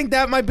 I think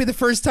that might be the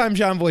first time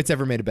Jon Voight's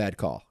ever made a bad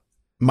call.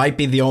 Might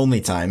be the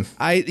only time.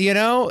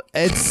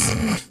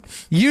 It's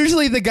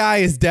usually the guy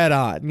is dead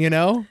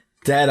on,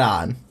 Dead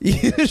on.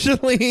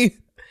 Usually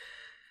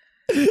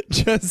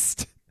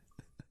just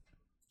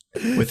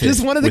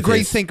one of the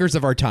great thinkers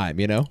of our time,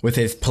 With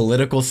his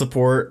political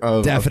support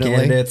of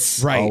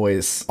candidates. Right.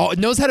 Always. Oh,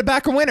 knows how to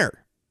back a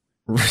winner.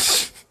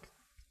 Knows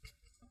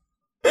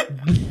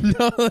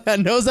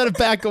how to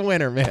back a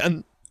winner,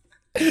 man.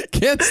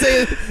 Can't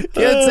say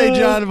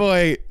Jon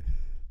Voight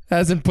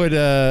hasn't put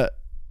the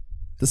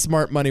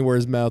smart money where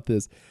his mouth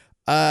is.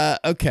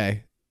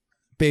 Okay.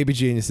 Baby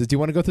Geniuses. Do you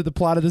want to go through the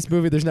plot of this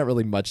movie? There's not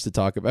really much to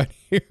talk about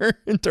here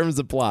in terms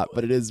of plot,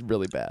 but it is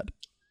really bad.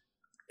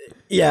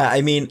 Yeah,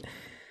 I mean,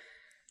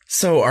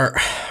 so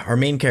our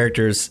main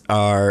characters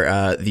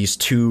are these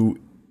two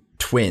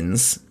twin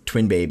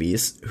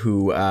babies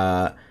who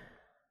are,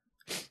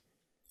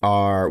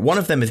 one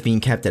of them is being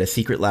kept at a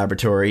secret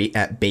laboratory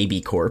at Baby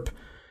Corp.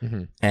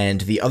 Mm-hmm.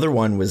 And the other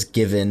one was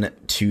given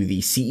to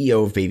the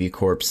CEO of Baby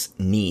Corp's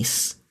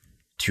niece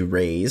to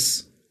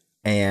raise.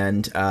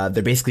 And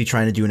they're basically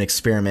trying to do an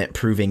experiment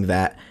proving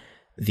that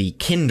the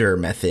Kinder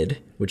method,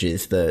 which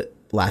is the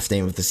last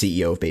name of the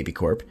CEO of Baby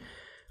Corp,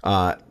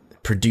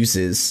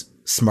 produces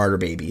smarter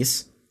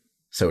babies.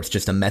 So it's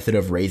just a method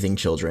of raising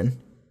children.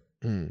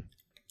 Mm.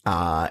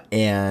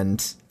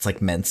 And it's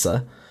like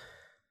Mensa.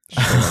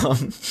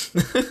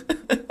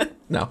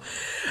 No.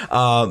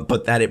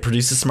 But that it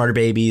produces smarter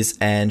babies,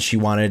 and she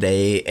wanted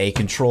a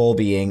control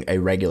being a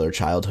regular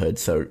childhood.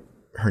 So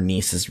her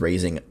niece is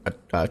raising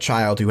a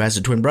child who has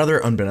a twin brother,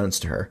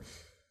 unbeknownst to her.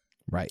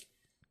 Right.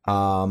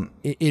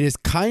 It is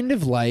kind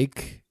of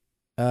like,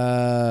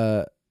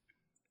 it's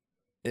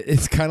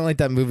kind of like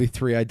that movie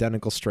 3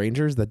 Identical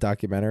Strangers, that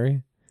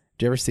documentary.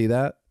 Did you ever see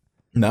that?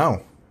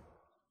 No.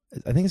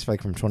 I think it's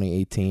like from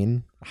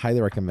 2018. I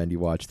highly recommend you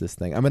watch this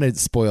thing. I'm going to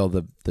spoil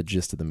the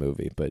gist of the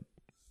movie, but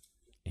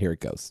here it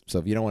goes. So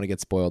if you don't want to get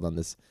spoiled on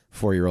this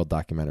 4-year-old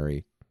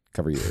documentary,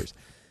 cover your ears.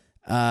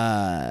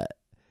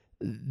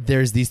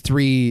 There's these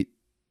 3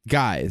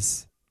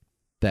 guys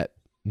that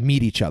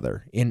meet each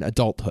other in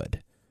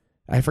adulthood.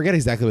 I forget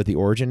exactly what the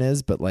origin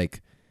is, but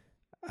like,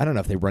 I don't know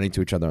if they run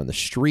into each other on the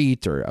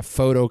street or a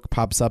photo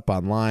pops up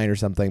online or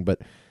something,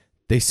 but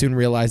they soon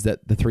realize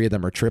that the 3 of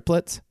them are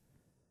triplets.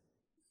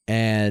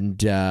 And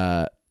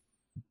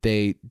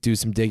they do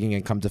some digging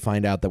and come to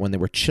find out that when they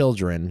were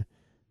children,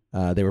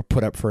 they were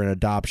put up for an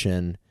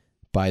adoption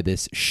by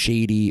this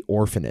shady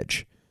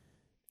orphanage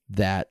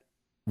that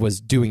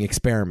was doing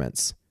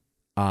experiments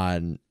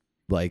on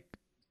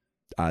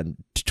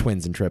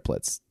twins and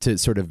triplets to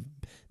sort of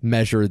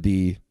measure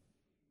the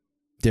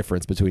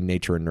difference between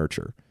nature and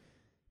nurture.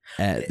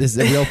 This is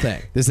a real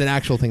thing. This is an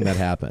actual thing that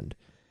happened.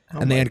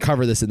 And they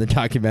uncover this in the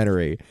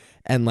documentary.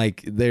 And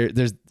like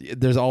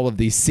there's all of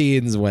these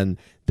scenes when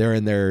they're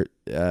in their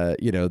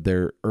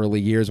their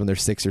early years, when they're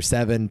 6 or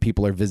 7,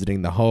 people are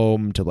visiting the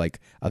home to like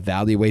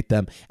evaluate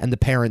them, and the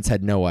parents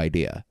had no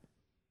idea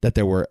that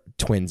there were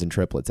twins and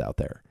triplets out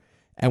there.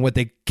 And what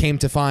they came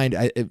to find,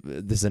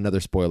 this is another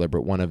spoiler,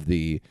 but one of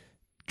the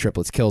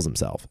triplets kills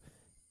himself.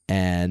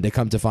 And they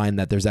come to find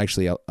that there's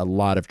actually a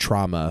lot of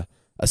trauma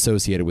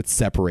associated with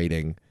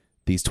separating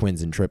these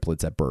twins and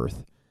triplets at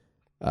birth.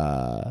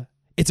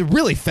 It's a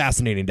really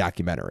fascinating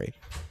documentary.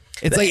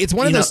 It's like, it's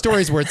one of those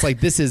stories where it's like,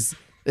 this is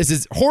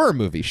horror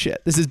movie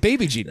shit. This is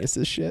Baby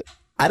Geniuses shit.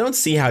 I don't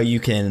see how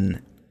you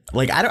can,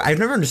 like, I've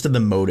never understood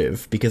the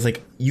motive, because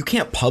like, you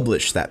can't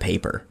publish that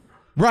paper.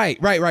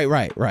 Right. Like,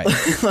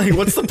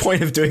 what's the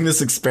point of doing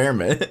this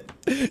experiment?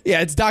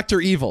 Yeah, it's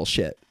Dr. Evil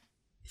shit.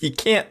 You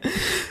can't,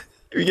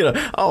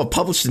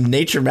 published in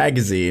Nature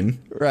magazine.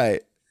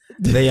 Right.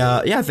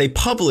 They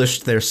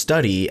published their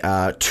study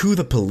to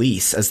the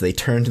police as they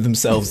turned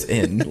themselves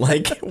in.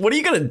 Like, what are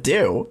you gonna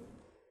do?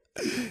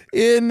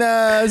 In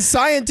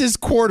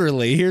Scientist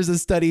Quarterly, here's a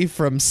study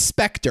from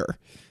Spectre.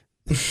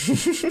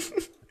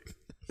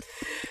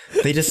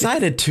 They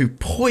decided to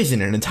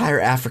poison an entire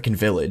African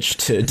village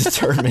to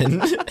determine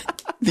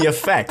the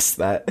effects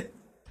that.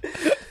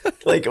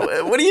 Like,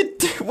 what do you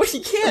do?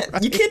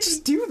 You can't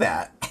just do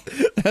that.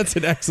 That's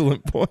an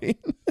excellent point.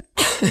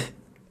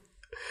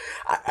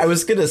 I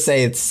was going to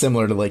say it's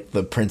similar to like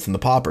the Prince and the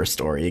Pauper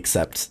story,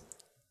 except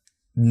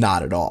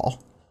not at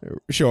all.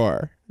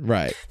 Sure.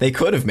 Right. They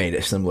could have made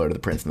it similar to the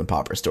Prince and the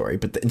Pauper story,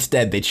 but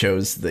instead they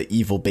chose the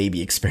evil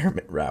baby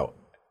experiment route.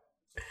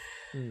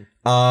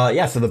 So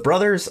the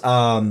brothers,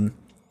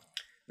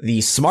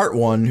 the smart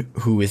one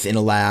who is in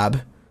a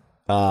lab,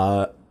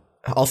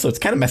 also it's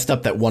kind of messed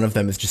up that one of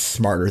them is just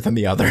smarter than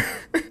the other.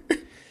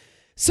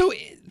 So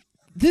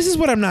this is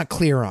what I'm not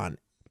clear on.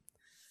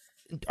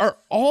 Are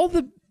all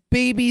the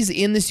babies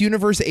in this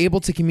universe able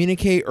to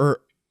communicate,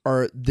 or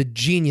are the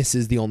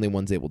geniuses the only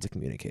ones able to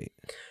communicate?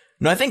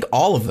 No, I think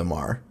all of them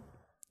are.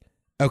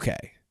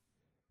 Okay.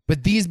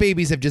 But these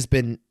babies have just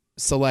been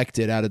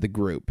selected out of the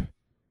group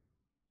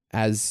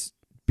as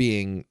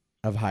being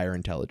of higher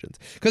intelligence.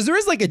 Because there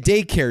is like a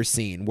daycare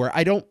scene where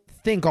I don't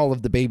think all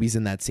of the babies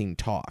in that scene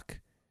talk.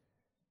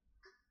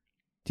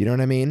 Do you know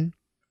what I mean?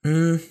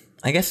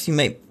 I guess you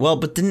may. Well,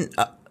 but didn't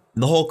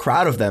the whole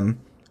crowd of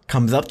them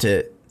comes up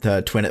to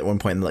the twin at one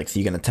point and like, so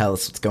you gonna tell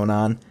us what's going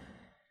on?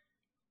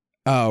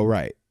 Oh,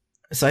 right.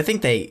 So I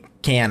think they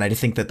can. I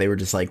just think that they were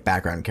just like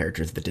background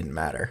characters that didn't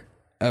matter.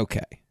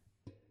 Okay.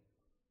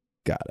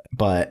 Got it.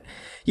 But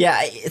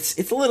yeah,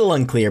 it's a little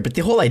unclear. But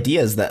the whole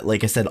idea is that,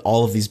 like I said,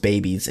 all of these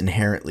babies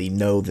inherently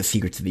know the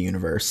secrets of the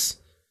universe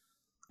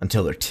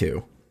until they're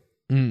 2.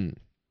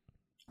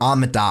 On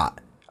the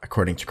dot,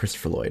 according to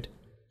Christopher Lloyd.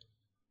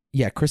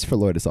 Yeah, Christopher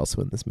Lloyd is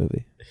also in this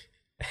movie.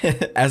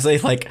 As a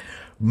like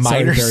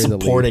minor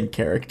supporting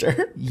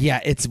character.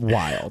 Yeah, it's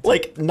wild.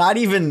 Like not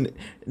even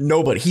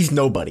nobody. He's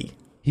nobody.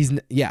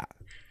 Yeah.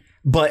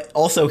 But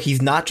also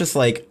he's not just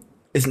like,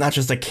 it's not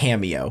just a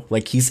cameo.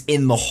 Like he's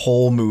in the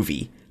whole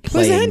movie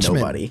playing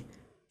nobody.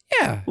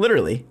 Yeah.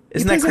 Literally.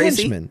 Isn't that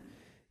crazy?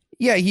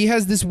 Yeah, he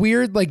has this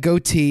weird like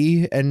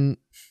goatee and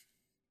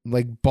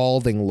like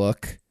balding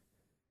look.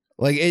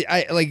 Like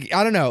I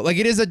don't know. Like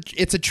it's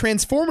a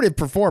transformative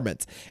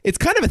performance. It's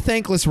kind of a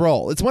thankless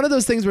role. It's one of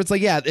those things where it's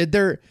like, yeah,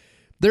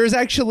 there's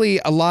actually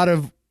a lot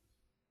of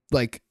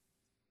like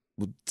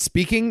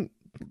speaking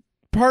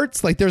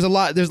parts. Like there's a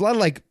lot of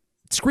like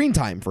screen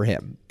time for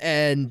him,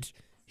 and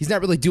he's not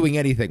really doing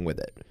anything with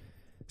it.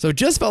 So it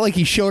just felt like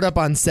he showed up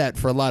on set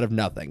for a lot of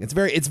nothing. It's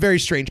very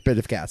strange bit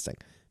of casting.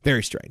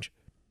 Very strange.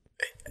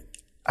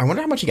 I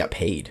wonder how much he got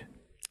paid.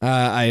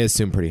 I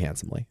assume pretty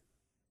handsomely.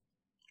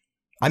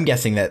 I'm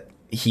guessing that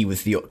he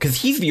was because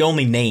he's the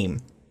only name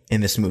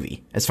in this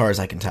movie, as far as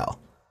I can tell.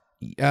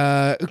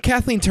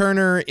 Kathleen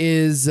Turner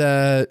is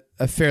a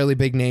fairly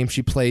big name.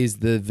 She plays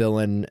the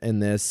villain in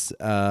this.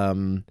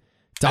 Dom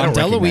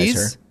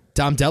DeLuise.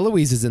 Dom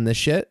DeLuise is in this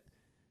shit.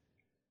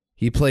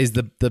 He plays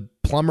the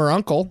plumber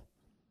uncle.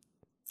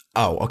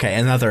 Oh, okay.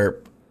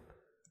 Another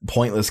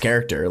pointless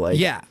character. Like,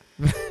 yeah,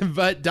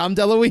 but Dom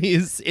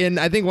DeLuise in,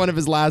 I think, one of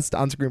his last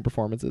on-screen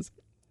performances.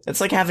 It's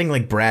like having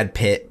like Brad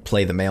Pitt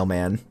play the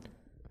mailman,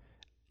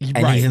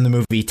 and right. he's in the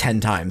movie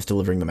 10 times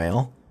delivering the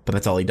mail, but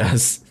that's all he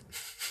does.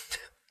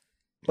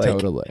 Like,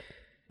 totally.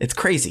 It's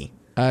crazy.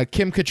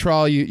 Kim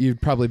Cattrall,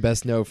 you'd probably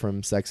best know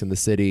from Sex and the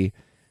City.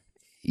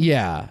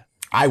 Yeah.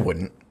 I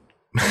wouldn't.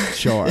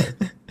 Sure.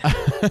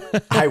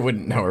 I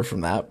wouldn't know her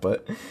from that,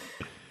 but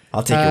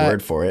I'll take your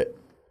word for it.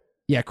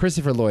 Yeah,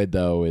 Christopher Lloyd,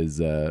 though, is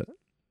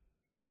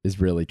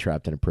really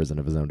trapped in a prison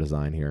of his own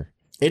design here.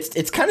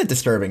 It's kind of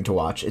disturbing to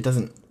watch. It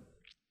doesn't...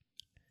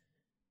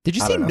 Did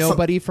you see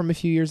Nobody from a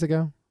few years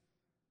ago?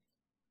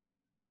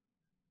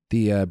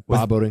 The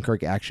Bob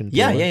Odenkirk action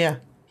thriller? Yeah.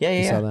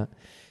 You saw that?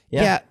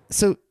 Yeah.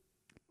 So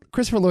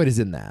Christopher Lloyd is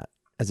in that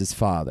as his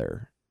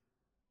father.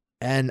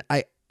 And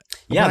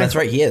that's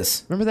right, he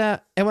is. Remember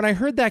that? And when I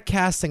heard that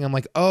casting, I'm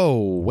like,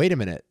 oh, wait a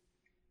minute.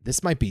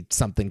 This might be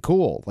something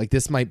cool. Like,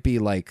 this might be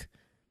like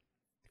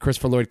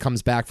Christopher Lloyd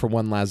comes back for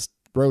one last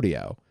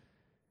rodeo.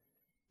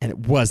 And it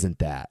wasn't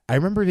that. I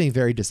remember being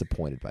very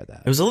disappointed by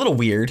that. It was a little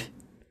weird.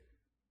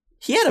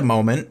 He had a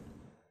moment.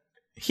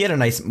 He had a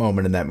nice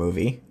moment in that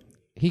movie.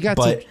 He got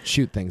to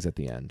shoot things at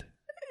the end.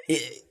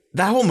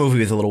 That whole movie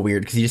was a little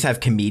weird because you just have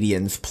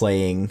comedians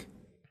playing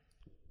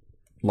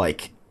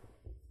like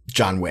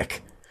John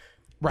Wick.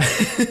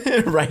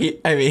 Right. Right?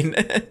 I mean,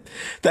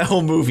 that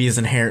whole movie is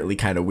inherently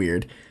kind of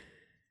weird.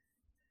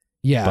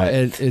 Yeah, but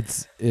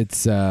it's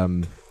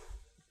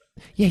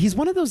yeah, he's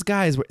one of those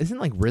guys where isn't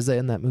like RZA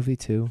in that movie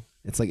too?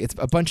 It's like it's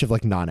a bunch of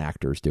like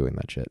non-actors doing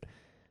that shit.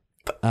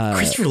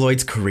 Christopher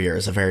Lloyd's career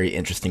is a very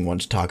interesting one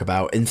to talk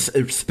about, and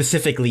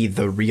specifically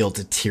the real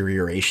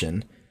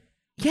deterioration.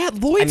 Yeah,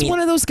 Lloyd's one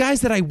of those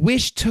guys that I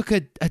wish took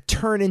a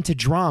turn into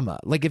drama.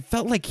 Like, it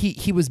felt like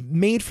he was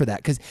made for that,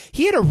 because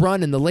he had a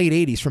run in the late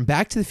 80s from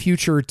Back to the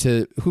Future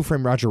to Who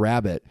Framed Roger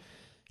Rabbit.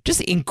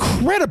 Just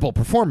incredible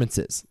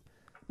performances.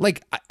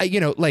 Like,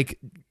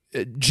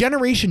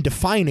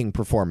 generation-defining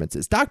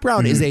performances. Doc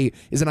Brown is an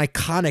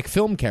iconic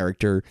film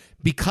character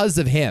because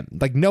of him.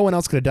 Like, no one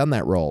else could have done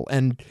that role.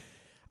 And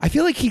I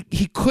feel like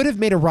he could have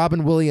made a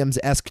Robin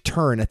Williams-esque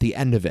turn at the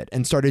end of it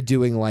and started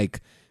doing,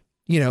 like,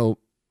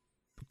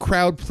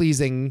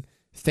 crowd-pleasing,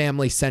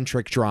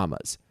 family-centric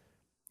dramas.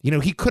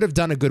 He could have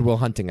done a Good Will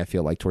Hunting, I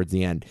feel like, towards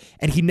the end.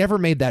 And he never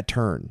made that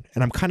turn.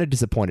 And I'm kind of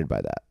disappointed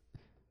by that.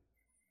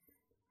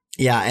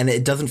 Yeah, and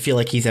it doesn't feel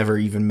like he's ever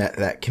even met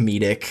that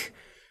comedic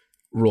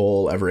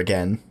role ever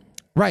again.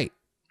 Right.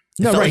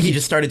 No, right. Like he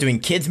just started doing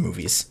kids'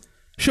 movies.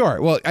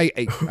 Sure. Well, I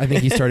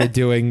think he started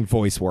doing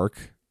voice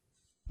work,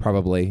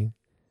 probably.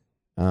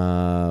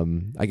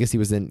 I guess he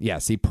was in,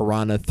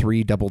 Piranha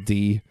 3 Double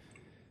D.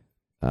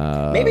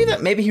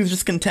 Maybe he was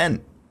just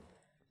content.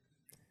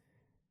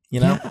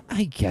 Yeah,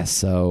 I guess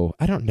so.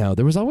 I don't know.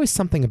 There was always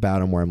something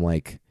about him where I'm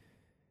like,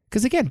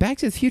 because again, Back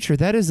to the Future,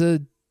 that is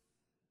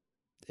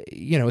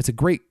it's a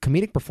great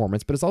comedic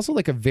performance, but it's also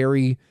like a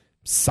very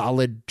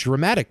solid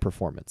dramatic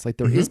performance. Like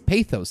there is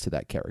pathos to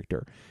that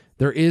character.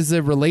 There is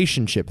a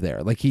relationship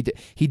there. Like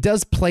he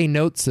does play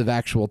notes of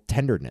actual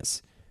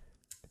tenderness.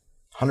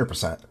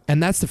 100%.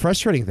 And that's the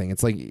frustrating thing.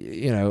 It's like,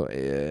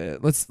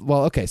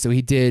 so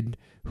he did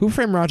Who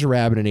Framed Roger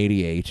Rabbit in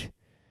 88.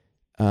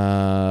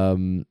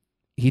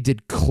 He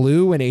did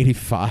Clue in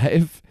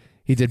 85.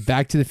 He did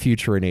Back to the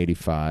Future in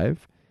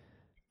 85.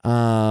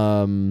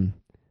 And,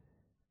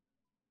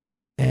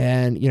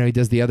 he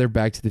does the other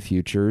Back to the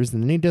Futures.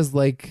 And then he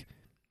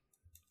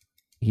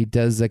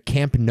does a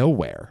Camp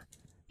Nowhere.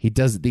 He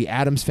does the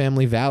Addams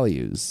Family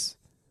Values.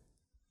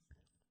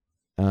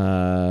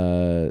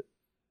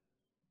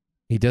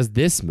 He does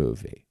this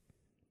movie.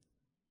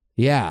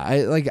 Yeah,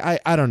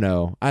 I don't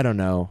know.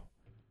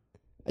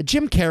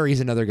 Jim Carrey's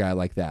another guy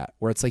like that,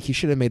 where it's like he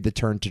should have made the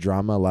turn to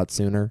drama a lot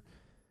sooner.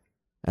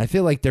 And I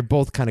feel like they're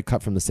both kind of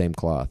cut from the same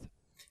cloth.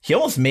 He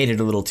almost made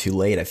it a little too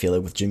late, I feel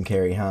like, with Jim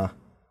Carrey, huh?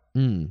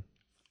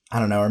 I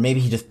don't know, or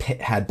maybe he just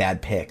had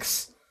bad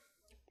picks.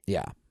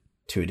 Yeah.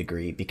 To a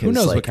degree, because who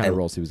knows what kind of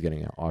roles he was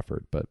getting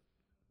offered, but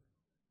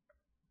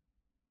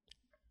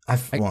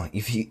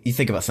if you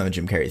think about some of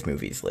Jim Carrey's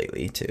movies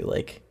lately too,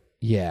 like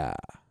they're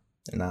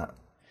not.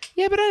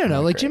 Yeah, but I don't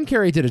know. Like Jim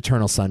Carrey did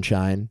Eternal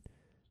Sunshine.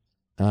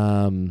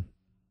 I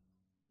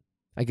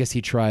guess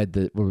he tried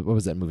what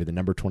was that movie? The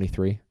Number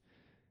 23.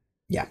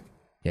 Yeah,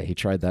 he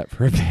tried that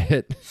for a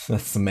bit.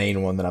 That's the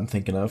main one that I'm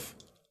thinking of.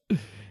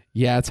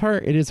 Yeah, it's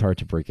hard. It is hard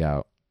to break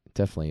out. It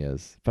definitely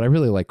is. But I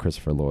really like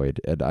Christopher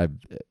Lloyd, and I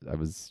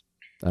was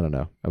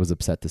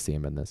upset to see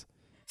him in this.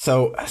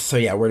 So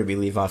yeah, where did we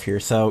leave off here?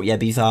 So yeah,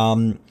 these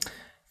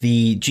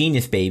the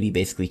genius baby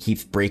basically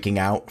keeps breaking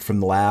out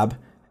from the lab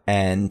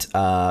and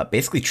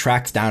basically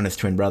tracks down his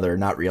twin brother,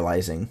 not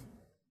realizing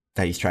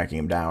that he's tracking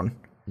him down.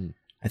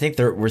 I think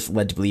we're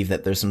led to believe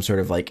that there's some sort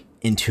of like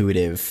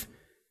intuitive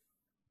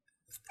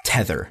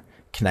tether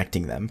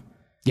connecting them.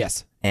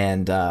 Yes.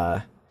 And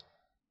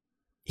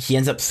he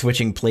ends up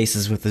switching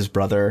places with his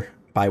brother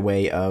by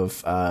way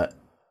of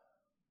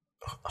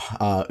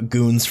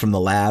goons from the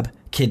lab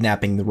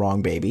kidnapping the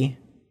wrong baby.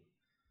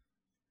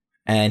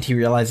 And he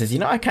realizes,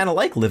 I kind of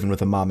like living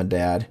with a mom and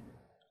dad.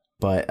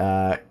 But,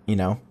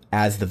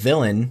 as the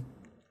villain,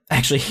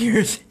 actually,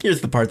 here's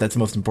the part that's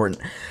most important.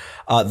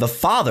 The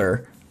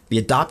father, the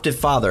adoptive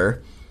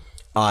father,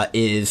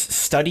 is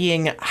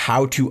studying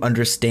how to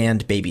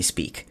understand baby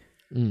speak.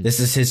 This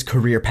is his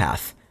career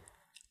path,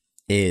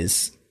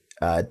 is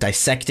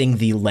dissecting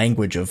the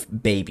language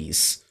of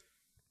babies.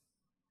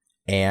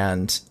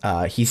 And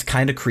he's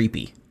kind of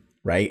creepy,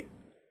 right?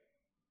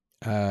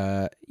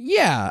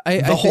 Yeah.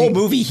 The whole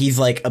movie, he's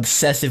like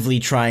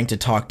obsessively trying to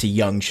talk to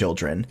young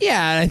children.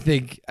 Yeah, I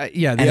think,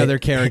 the other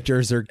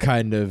characters are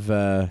kind of,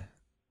 well,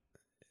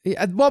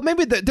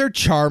 maybe they're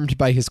charmed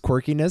by his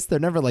quirkiness. They're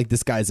never like,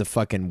 this guy's a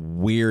fucking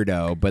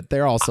weirdo, but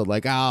they're also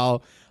like,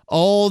 oh,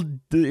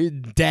 old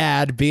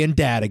dad being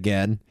dad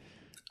again.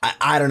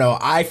 I don't know.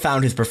 I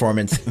found his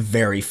performance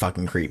very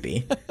fucking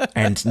creepy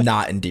and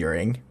not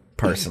endearing,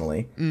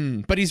 personally.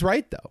 But he's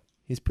right, though.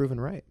 He's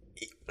proven right.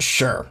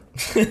 Sure.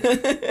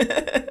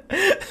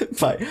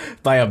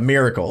 by a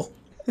miracle.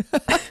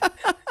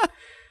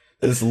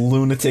 This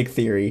lunatic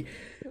theory.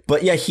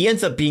 But yeah, he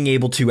ends up being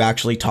able to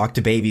actually talk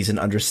to babies and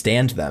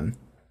understand them.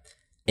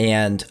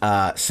 And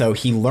so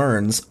he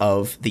learns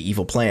of the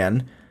evil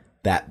plan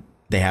that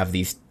they have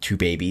these two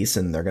babies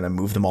and they're going to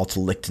move them all to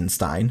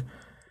Liechtenstein.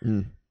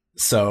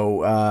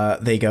 So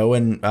they go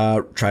and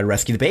try to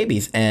rescue the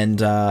babies.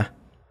 And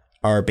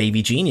our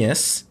baby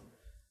genius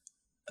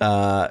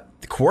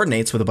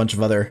coordinates with a bunch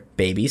of other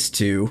babies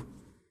to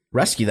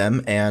rescue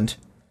them and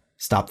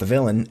stop the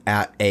villain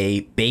at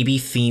a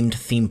baby-themed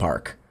theme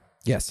park.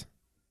 Yes.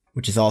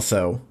 Which is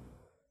also...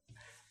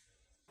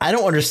 I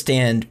don't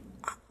understand...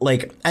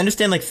 Like, I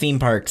understand, like, theme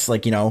parks,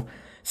 like,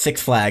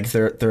 Six Flags,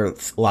 there are a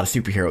lot of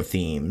superhero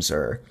themes,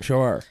 or...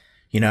 Sure.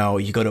 You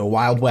go to a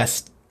Wild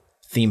West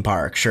theme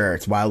park. Sure,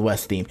 it's Wild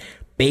West theme.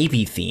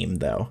 Baby theme,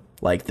 though.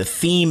 Like, the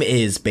theme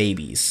is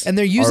babies. And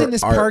they're using this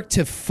park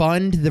to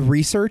fund the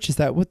research? Is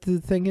that what the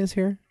thing is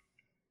here?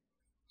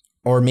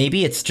 Or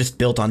maybe it's just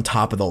built on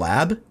top of the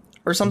lab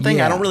or something?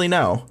 Yeah. I don't really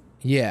know.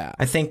 Yeah.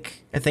 I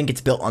think it's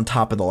built on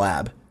top of the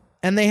lab.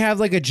 And they have,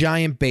 like, a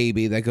giant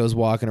baby that goes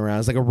walking around.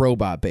 It's like a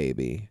robot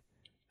baby.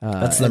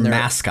 That's the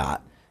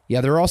mascot.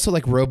 Yeah, there are also,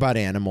 like, robot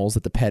animals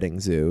at the petting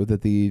zoo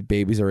that the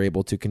babies are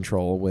able to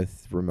control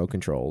with remote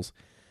controls.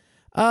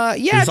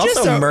 There's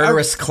also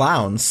murderous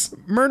clowns.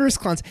 Murderous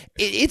clowns.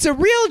 It's a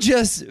real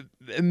just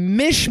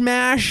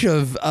mishmash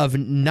of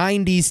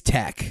 90s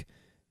tech,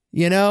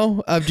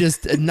 of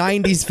just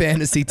 90s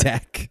fantasy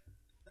tech.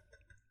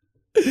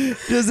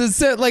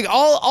 Just like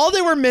all they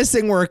were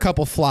missing were a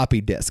couple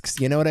floppy disks.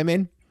 You know what I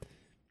mean?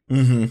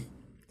 Mm-hmm.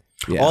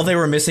 Yeah. All they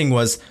were missing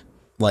was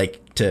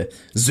like to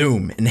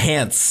zoom,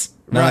 enhance,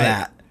 none of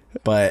that.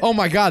 But oh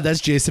my God,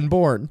 that's Jason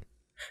Bourne.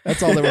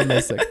 That's all they were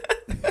missing.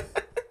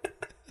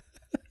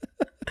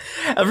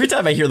 Every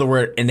time I hear the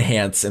word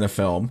enhance in a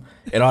film,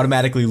 it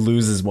automatically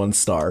loses 1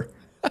 star.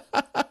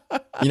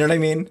 You know what I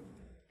mean?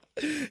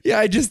 Yeah,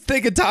 I just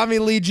think of Tommy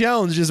Lee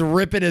Jones just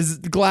ripping his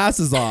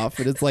glasses off.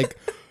 And it's like,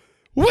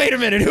 wait a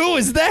minute, who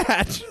is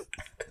that?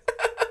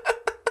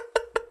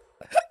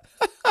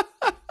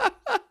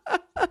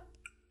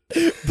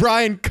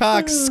 Brian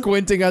Cox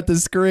squinting at the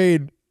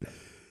screen.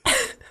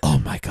 Oh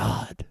my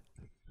God.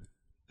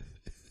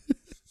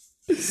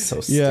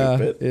 So stupid.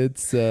 Yeah,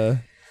 it's...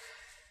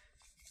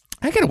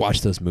 I gotta watch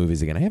those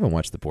movies again. I haven't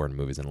watched the Bourne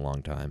movies in a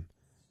long time.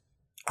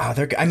 Oh,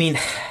 the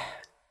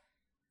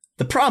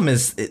problem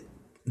is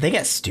they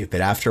get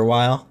stupid after a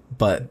while,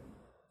 but...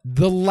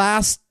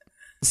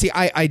 See,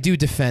 I do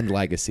defend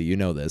Legacy. You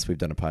know this. We've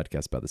done a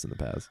podcast about this in the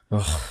past.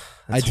 Oh,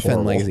 I defend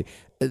horrible. Legacy.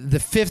 The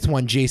 5th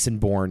one, Jason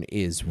Bourne,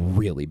 is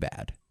really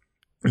bad.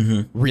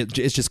 Mm-hmm.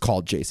 It's just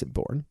called Jason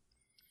Bourne.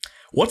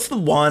 What's the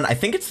one? I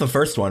think it's the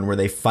first one where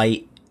they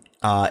fight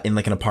in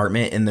like an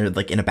apartment and they're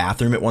like in a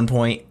bathroom at one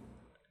point.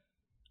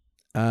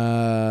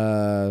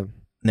 It's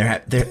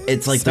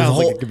like sounds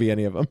like it could be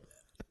any of them.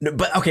 No,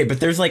 but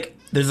there's like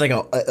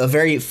a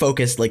very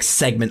focused like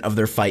segment of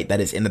their fight that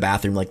is in the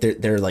bathroom. Like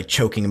they're like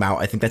choking him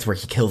out. I think that's where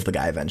he kills the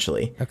guy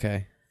eventually.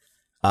 Okay.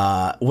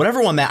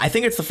 Whatever one that I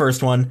think it's the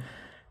first one.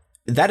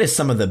 That is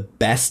some of the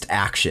best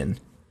action.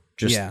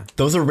 Just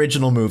those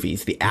original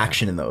movies, the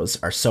action in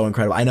those are so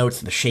incredible. I know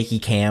it's the shaky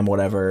cam,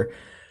 whatever,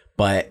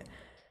 but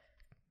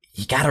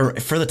you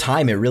gotta, for the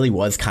time, it really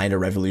was kind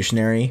of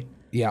revolutionary.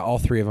 Yeah, all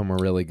 3 of them were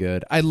really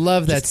good. I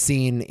love that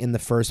scene in the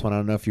first one. I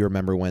don't know if you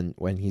remember when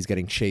he's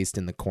getting chased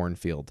in the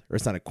cornfield. Or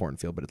it's not a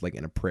cornfield, but it's like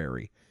in a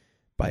prairie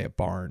by a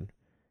barn.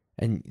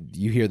 And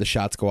you hear the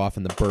shots go off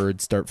and the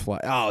birds start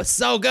flying. Oh, it's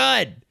so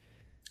good.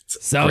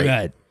 So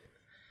great.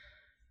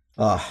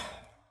 Good.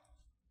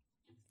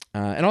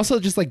 And also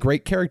just like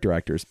great character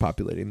actors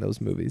populating those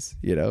movies,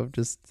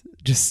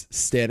 just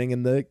standing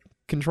in the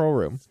control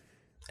room.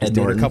 He's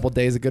doing a couple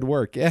days of good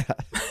work. Yeah.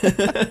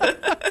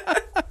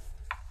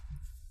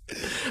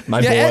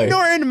 My boy. Ed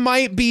Norton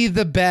might be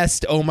the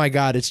best. Oh my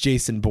God, it's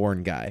Jason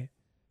Bourne guy.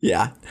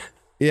 Yeah.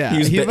 Yeah.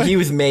 He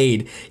was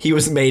made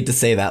to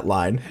say that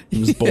line.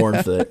 He was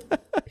born for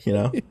it. You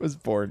know? He was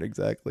born,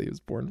 exactly. He was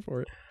born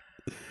for it.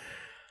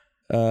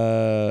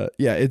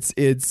 Yeah,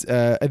 it's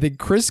I think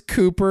Chris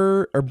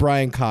Cooper or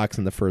Brian Cox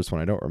in the first one.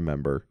 I don't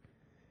remember.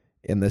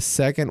 In the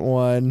second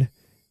one,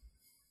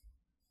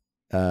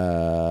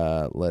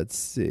 let's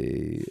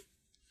see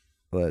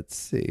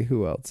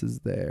who else is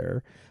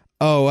there.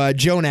 Oh,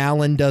 Joan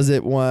Allen does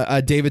it.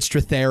 David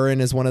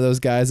Strathairn is one of those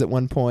guys at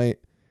one point.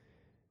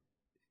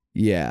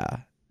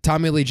 Yeah,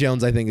 Tommy Lee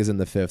Jones I think is in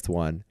the fifth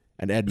one,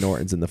 and Ed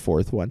Norton's in the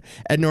fourth one.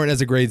 Ed Norton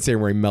has a great scene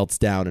where he melts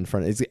down in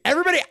front of. He's like,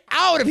 everybody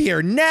out of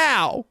here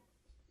now.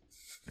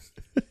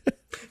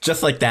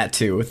 Just like that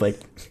too, with like,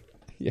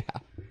 yeah,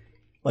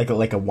 like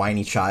a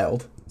whiny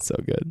child. So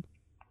good.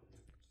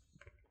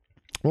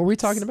 What were we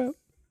talking about?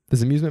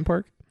 This amusement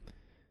park?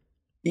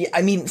 Yeah,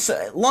 I mean,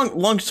 so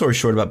long story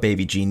short about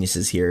Baby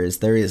Geniuses here is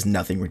there is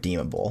nothing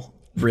redeemable.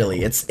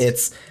 Really, it's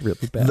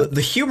really bad.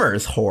 The humor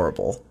is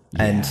horrible.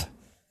 Yeah. And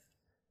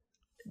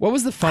what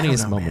was the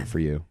funniest moment for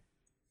you?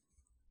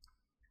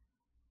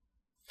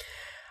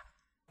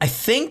 I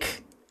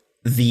think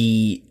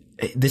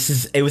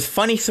it was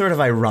funny sort of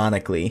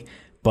ironically,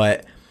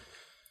 but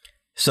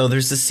so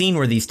there's the scene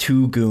where these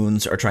two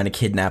goons are trying to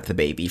kidnap the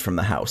baby from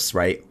the house,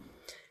 right?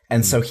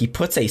 And so he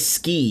puts a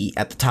ski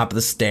at the top of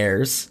the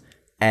stairs,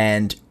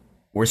 and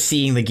we're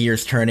seeing the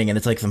gears turning, and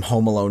it's like some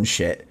Home Alone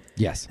shit.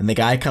 Yes. And the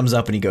guy comes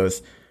up and he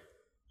goes,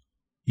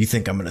 "You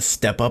think I'm going to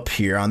step up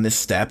here on this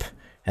step,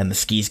 and the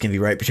ski's going to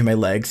be right between my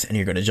legs, and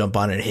you're going to jump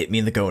on it and hit me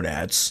in the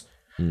gonads?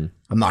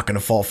 I'm not going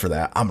to fall for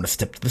that. I'm going to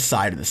step to the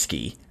side of the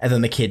ski." And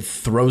then the kid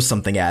throws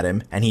something at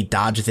him, and he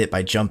dodges it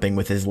by jumping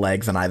with his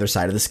legs on either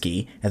side of the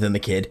ski. And then the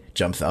kid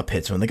jumps up,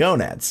 hits him in the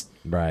gonads.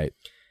 Right.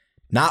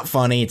 Not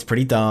funny. It's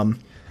pretty dumb.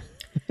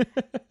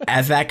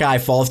 As that guy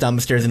falls down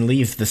the stairs and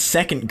leaves, the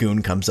second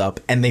goon comes up,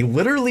 and they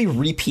literally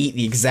repeat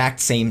the exact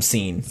same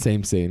scene.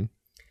 Same scene.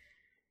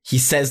 He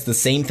says the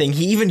same thing.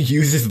 He even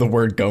uses the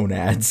word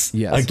gonads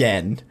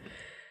again.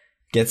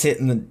 Gets hit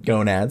in the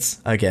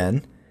gonads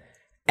again.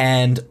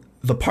 And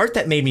the part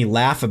that made me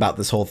laugh about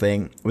this whole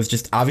thing was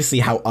just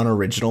obviously how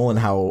unoriginal and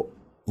how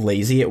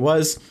lazy it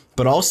was.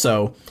 But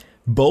also,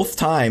 both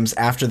times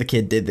after the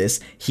kid did this,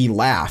 he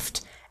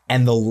laughed.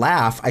 And the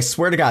laugh, I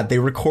swear to God, they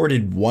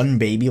recorded one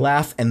baby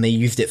laugh and they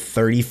used it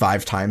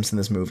 35 times in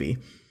this movie.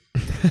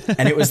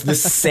 And it was the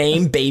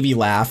same baby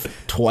laugh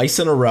twice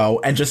in a row.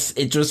 And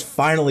it just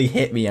finally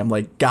hit me. I'm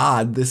like,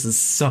 God, this is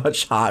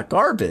such hot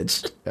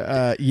garbage.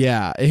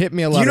 Yeah, it hit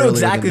me a lot. You know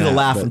exactly the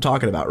laugh I'm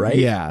talking about, right?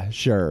 Yeah,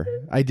 sure.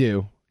 I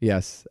do.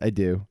 Yes, I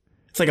do.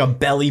 It's like a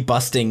belly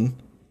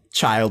busting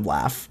child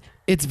laugh.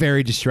 It's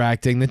very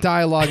distracting. The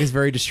dialogue is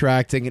very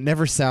distracting. It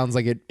never sounds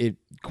like it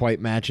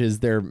quite matches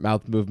their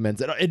mouth movements.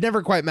 It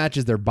never quite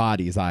matches their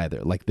bodies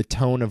either. Like the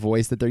tone of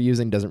voice that they're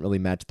using doesn't really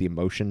match the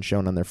emotion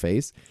shown on their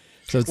face.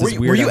 So it's this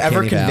weird. Were you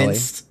ever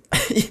convinced?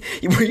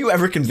 Were you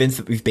ever convinced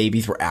that these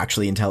babies were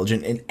actually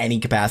intelligent in any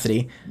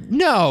capacity?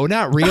 No,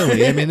 not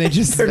really. I mean,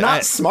 they're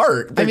not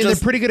smart. They're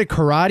pretty good at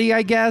karate,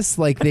 I guess.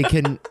 Like they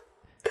can.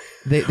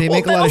 They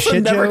make a lot of shit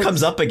jokes. Never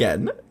comes up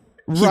again.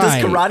 He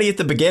does karate at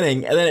the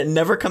beginning, and then it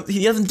never comes.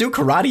 He doesn't do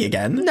karate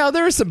again. No,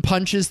 there are some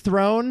punches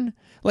thrown.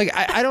 Like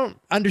I don't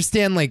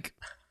understand like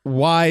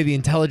why the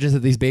intelligence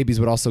of these babies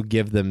would also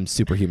give them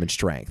superhuman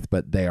strength,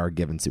 but they are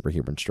given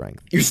superhuman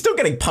strength. You're still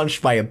getting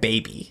punched by a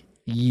baby.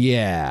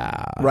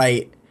 Yeah.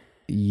 Right.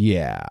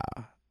 Yeah.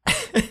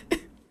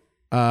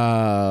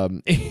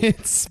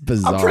 It's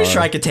bizarre. I'm pretty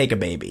sure I could take a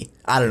baby.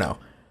 I don't know.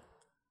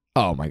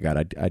 Oh my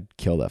God, I'd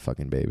kill that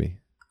fucking baby.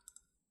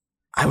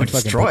 I would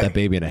destroy put that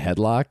baby in a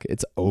headlock.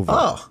 It's over.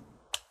 Oh,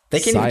 they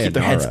can't even keep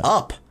their heads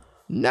up.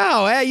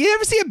 No, you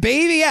ever see a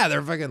baby? Yeah,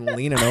 they're fucking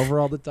leaning over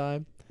all the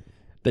time.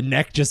 The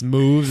neck just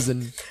moves,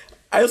 and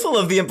I also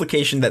love the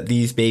implication that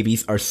these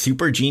babies are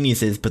super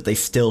geniuses, but they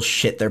still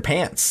shit their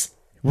pants.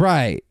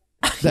 Right.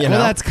 Well,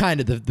 that's kind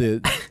of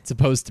the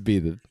supposed to be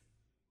the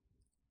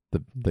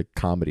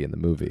comedy in the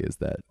movie is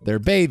that they're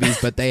babies,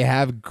 but they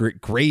have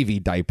gravy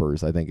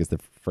diapers, I think is the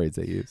phrase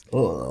they use.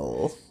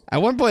 Oh.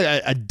 At one point,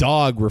 a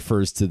dog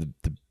refers to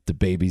the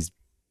baby's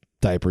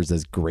diapers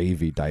as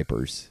gravy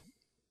diapers.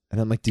 And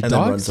I'm like, do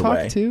dogs talk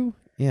away. Too?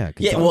 Yeah.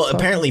 Yeah, well,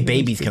 apparently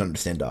babies can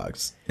understand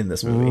dogs in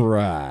this movie.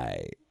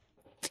 Right.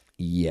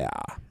 Yeah.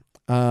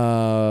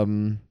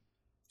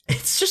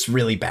 It's just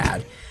really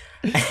bad.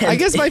 I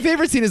guess my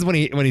favorite scene is when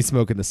he's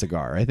smoking the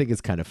cigar. I think it's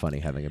kind of funny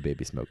having a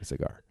baby smoke a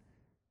cigar.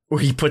 Where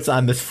he puts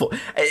on this full...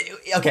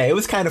 Okay, it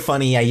was kind of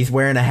funny. Yeah, he's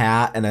wearing a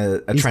hat and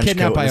a trench coat. He's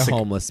kidnapped by a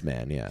homeless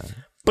man, yeah.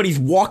 But he's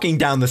walking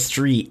down the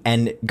street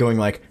and going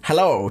like,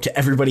 hello to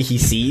everybody he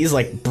sees,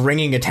 like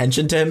bringing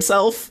attention to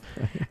himself,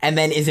 and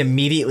then is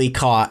immediately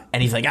caught.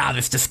 And he's like,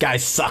 this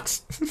disguise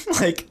sucks.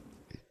 Like,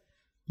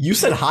 you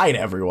said hi to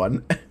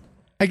everyone.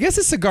 I guess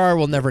a cigar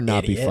will never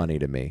not be funny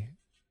to me.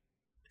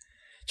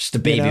 Just a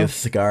baby You know? with a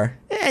cigar.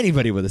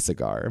 Anybody with a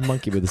cigar, a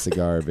monkey with a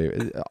cigar,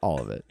 baby, all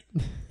of it.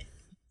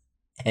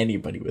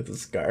 Anybody with a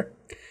cigar.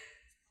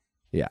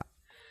 Yeah.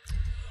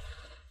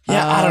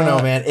 Yeah, I don't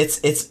know, man.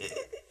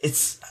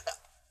 It's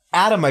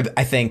Adam, I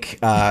think,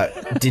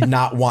 did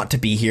not want to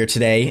be here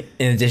today,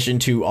 in addition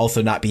to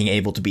also not being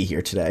able to be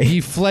here today.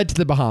 He fled to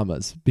the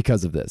Bahamas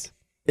because of this.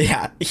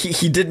 Yeah,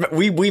 he did.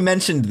 We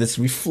mentioned this.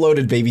 We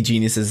floated Baby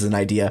Geniuses as an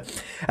idea.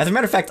 As a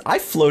matter of fact, I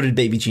floated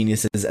Baby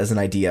Geniuses as an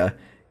idea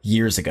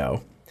years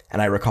ago,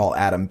 and I recall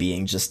Adam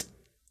being just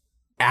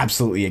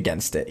absolutely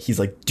against it. He's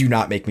like, do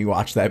not make me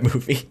watch that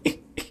movie.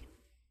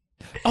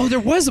 Oh, there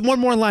was one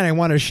more line I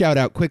want to shout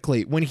out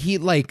quickly. When he,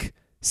 like,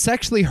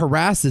 sexually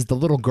harasses the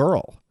little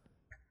girl.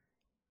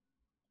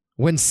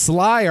 When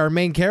Sly, our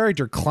main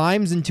character,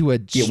 climbs into a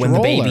stroller. When the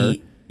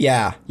baby...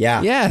 Yeah.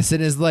 Yes,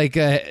 and is like,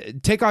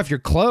 take off your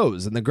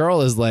clothes. And the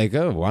girl is like,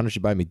 oh, why don't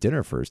you buy me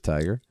dinner first,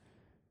 Tiger?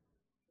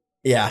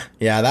 Yeah,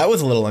 that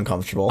was a little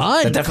uncomfortable.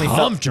 That definitely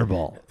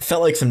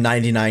felt like some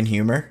 99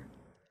 humor.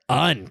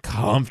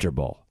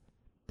 Uncomfortable.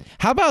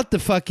 How about the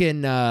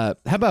fucking, how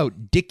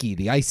about Dickie,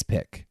 the ice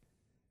pick?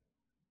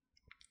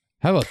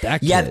 How about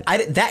that kid? Yeah,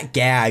 that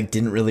gag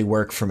didn't really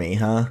work for me,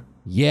 huh?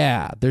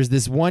 Yeah, there's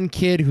this one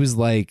kid who's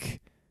like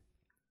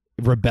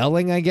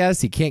rebelling, I guess.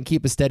 He can't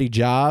keep a steady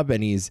job,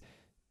 and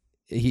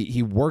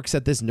he works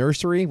at this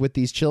nursery with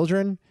these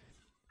children.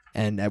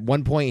 And at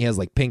one point he has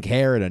like pink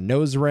hair and a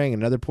nose ring.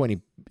 Another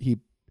point he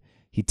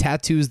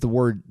tattoos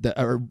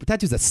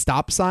tattoos a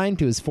stop sign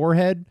to his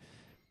forehead.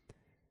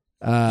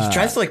 He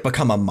tries to like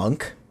become a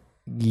monk.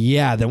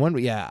 Yeah,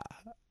 yeah.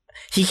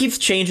 He keeps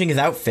changing his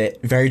outfit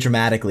very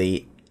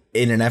dramatically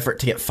in an effort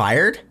to get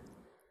fired.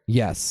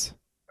 Yes.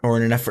 Or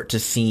in an effort to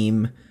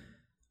seem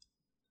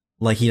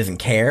like he doesn't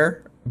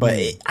care.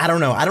 But I don't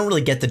know. I don't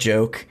really get the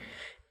joke.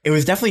 It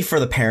was definitely for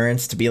the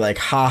parents to be like,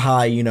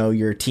 haha,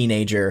 your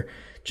teenager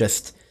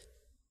just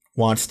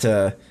wants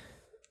to,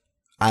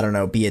 I don't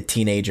know, be a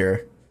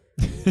teenager.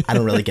 I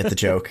don't really get the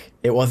joke.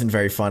 It wasn't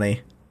very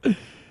funny.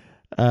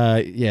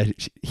 Yeah,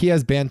 he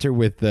has banter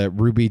with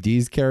Ruby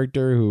Dee's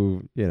character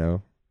who,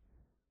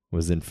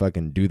 was in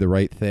fucking Do the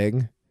Right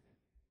Thing.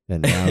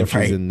 And now right.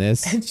 She's in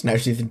this. And now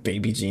she's in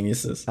Baby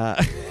Geniuses. How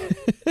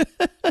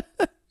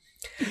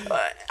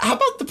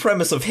about the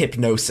premise of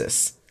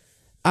Hypnosis?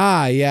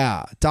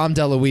 Yeah. Dom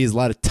DeLuise, a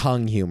lot of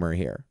tongue humor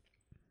here.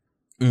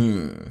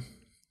 Dom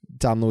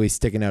DeLuise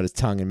sticking out his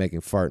tongue and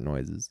making fart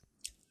noises.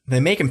 They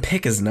make him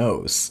pick his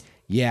nose.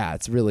 Yeah,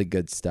 it's really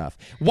good stuff.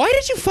 Why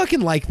did you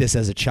fucking like this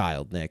as a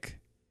child, Nick?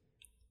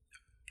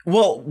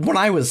 Well, when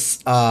I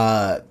was,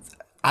 I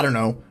don't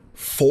know,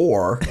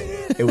 4,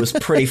 it was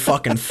pretty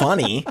fucking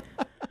funny.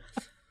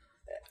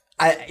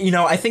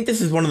 I think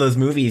this is one of those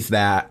movies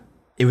that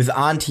it was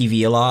on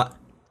TV a lot.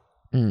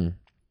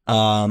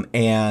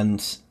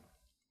 And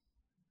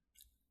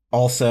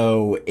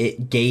also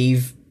it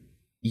gave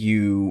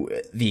you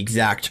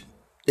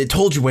it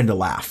told you when to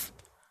laugh.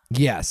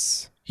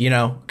 Yes.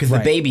 Because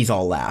the babies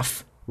all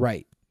laugh.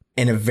 Right.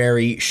 In a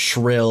very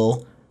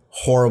shrill,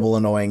 horrible,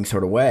 annoying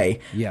sort of way.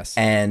 Yes.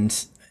 And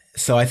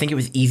so I think it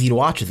was easy to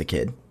watch as a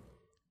kid.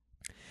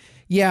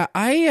 Yeah,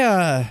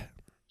 we're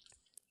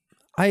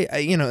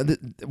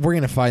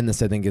going to find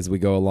this, I think, as we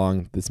go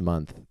along this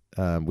month.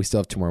 We still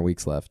have 2 more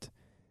weeks left.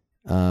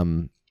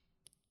 I'm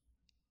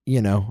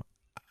going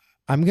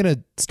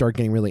to start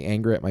getting really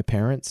angry at my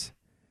parents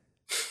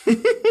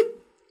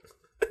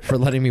for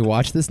letting me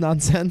watch this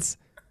nonsense.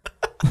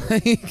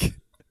 Like,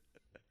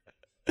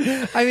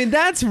 I mean,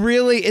 it's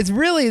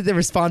really the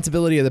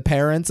responsibility of the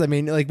parents. I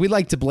mean, like, we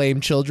like to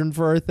blame children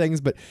for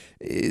things, but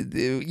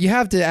you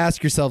have to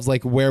ask yourselves,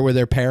 like, where were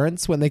their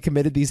parents when they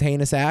committed these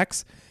heinous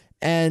acts?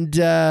 And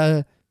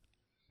I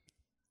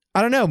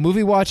don't know.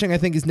 Movie watching, I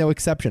think, is no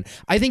exception.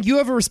 I think you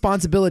have a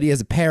responsibility as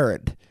a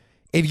parent.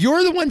 If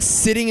you're the one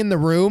sitting in the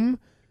room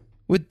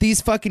with these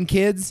fucking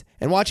kids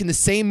and watching the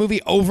same movie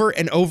over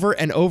and over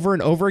and over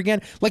and over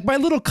again, like my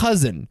little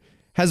cousin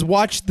has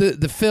watched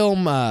the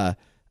film,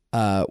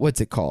 what's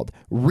it called?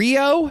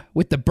 Rio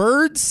with the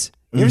birds.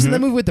 You ever seen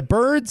that movie with the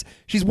birds?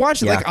 She's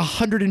watched it like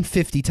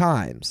 150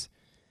 times.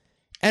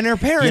 And her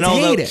parents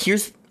hate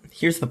it.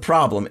 Here's the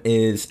problem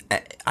is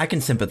I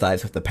can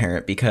sympathize with the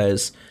parent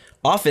because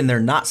often they're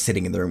not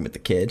sitting in the room with the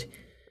kid.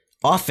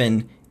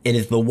 Often it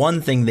is the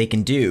one thing they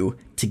can do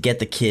to get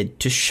the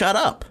kid to shut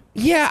up.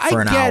 Yeah,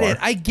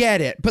 I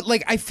get it. But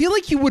like, I feel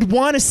like you would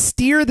want to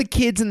steer the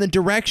kids in the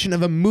direction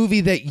of a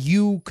movie that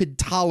you could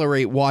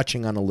tolerate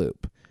watching on a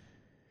loop.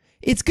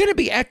 It's going to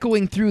be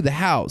echoing through the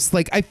house.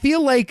 Like, I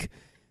feel like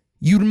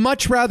you'd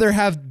much rather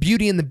have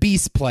Beauty and the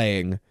Beast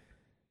playing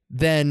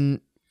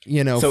than,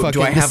 fucking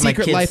The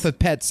Secret Life of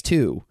Pets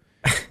 2.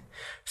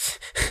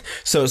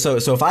 So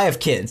if I have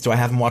kids, do I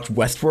have them watch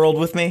Westworld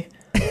with me?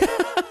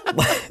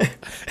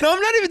 No,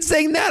 I'm not even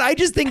saying that. I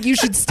just think you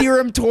should steer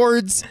them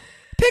towards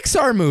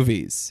Pixar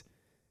movies.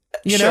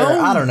 You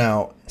know? I don't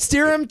know.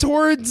 Steer them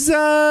towards,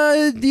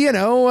 I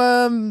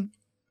don't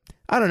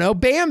know,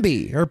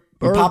 Bambi or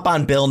you pop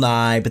on Bill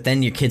Nye, but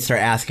then your kids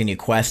start asking you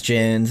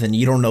questions and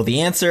you don't know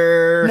the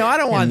answer. No, I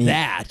don't want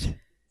that.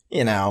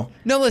 you know.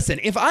 No, listen,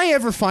 if I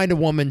ever find a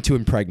woman to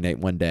impregnate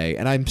one day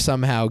and I'm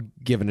somehow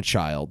given a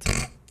child.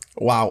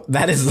 Wow,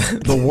 that is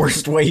the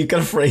worst way you could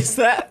have phrased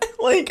that.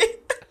 Like,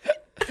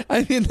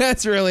 I mean,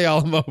 that's really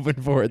all I'm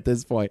hoping for at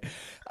this point.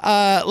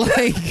 My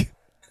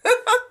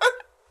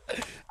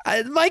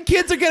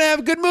kids are going to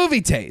have good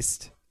movie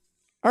taste.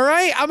 All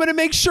right? I'm going to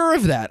make sure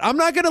of that. I'm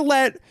not going to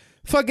let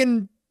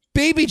fucking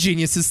baby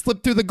geniuses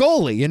slip through the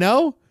goalie, you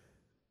know?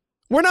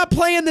 We're not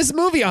playing this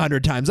movie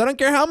 100 times. I don't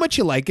care how much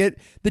you like it.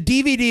 The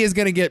DVD is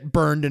going to get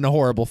burned in a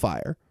horrible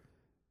fire.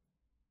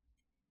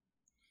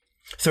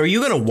 so are you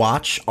going to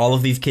watch all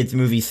of these kids'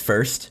 movies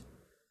first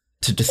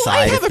to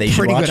decide if they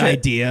should watch it? I have a pretty good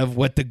idea of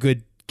what the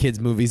good kids'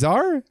 movies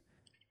are.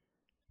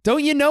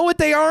 Don't you know what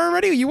they are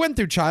already? You went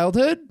through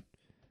childhood.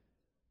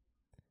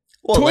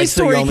 Well, Toy like,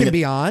 so Story you're only can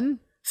be on.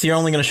 So you're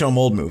only going to show them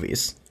old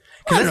movies.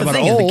 I Because don't that's know the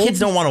thing about is the old. kids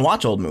don't want to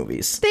watch old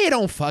movies. They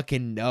don't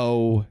fucking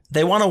know.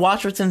 They want to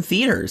watch what's in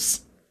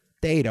theaters.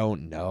 They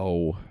don't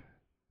know.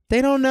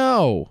 They don't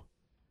know.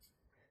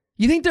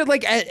 You think they're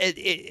like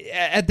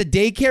at the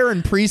daycare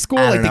and preschool,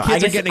 I like don't the know. kids I are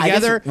guess- getting I guess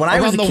together when I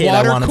was around a the kid, I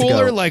water wanted to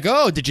cooler, go- like,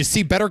 oh, did you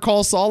see Better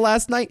Call Saul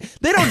last night?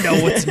 They don't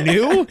know what's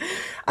new.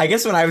 I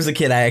guess when I was a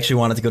kid, I actually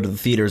wanted to go to the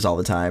theaters all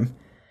the time.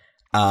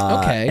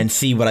 Okay. And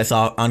see what I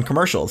saw on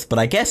commercials. But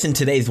I guess in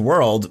today's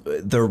world,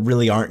 there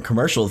really aren't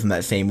commercials in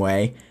that same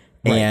way.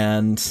 Right.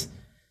 And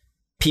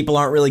people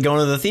aren't really going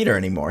to the theater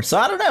anymore. So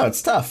I don't know.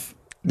 It's tough.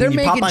 They're You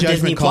making pop on judgment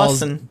Disney calls.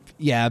 Plus and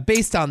Yeah,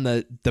 based on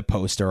the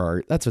poster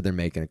art. That's what they're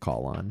making a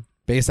call on.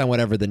 Based on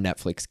whatever the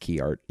Netflix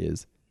key art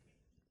is.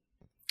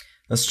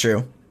 that's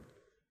true.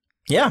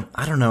 Yeah,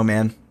 I don't know,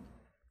 man.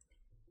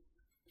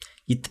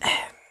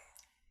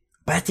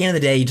 But at the end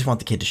of the day, you just want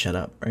the kid to shut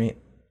up, right?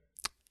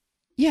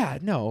 Yeah,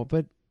 no,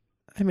 but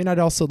I mean, I'd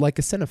also like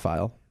a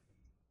cinephile.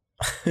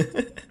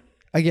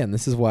 Again,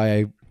 this is why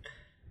I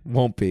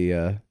won't be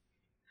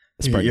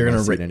spreading You're my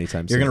gonna seed ra-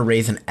 anytime You're soon. gonna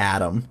raise an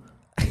atom.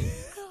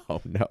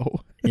 Oh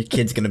no. Your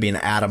kid's gonna be an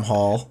Atom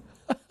Hall.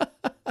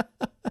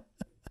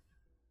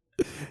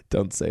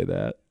 Don't say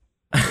that.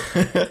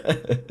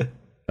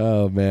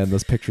 Oh man,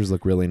 those pictures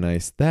look really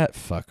nice. That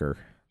fucker.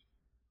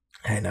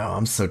 I know.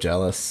 I'm so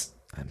jealous.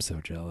 I'm so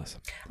jealous.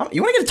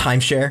 You want to get a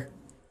timeshare?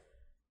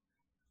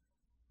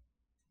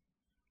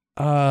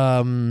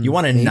 You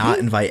want to maybe? not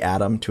invite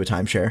Adam to a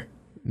timeshare?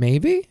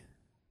 Maybe?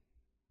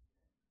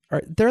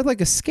 They're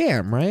like a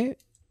scam, right?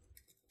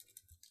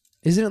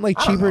 Isn't it like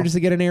I don't cheaper know. just to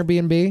get an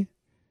Airbnb?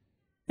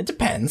 It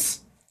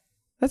depends.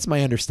 That's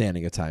my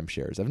understanding of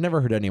timeshares. I've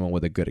never heard anyone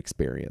with a good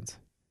experience.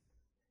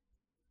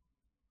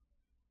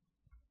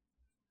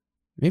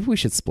 Maybe we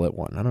should split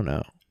one. I don't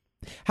know.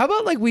 How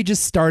about like we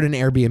just start an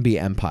Airbnb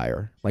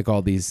empire? Like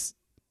all these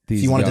So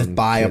you want to young just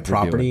buy a kids are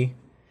doing. property?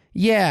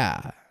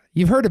 Yeah.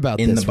 You've heard about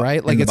In this, the-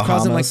 right? Like in the it's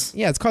causing like Bahamas?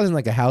 it's causing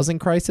like a housing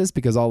crisis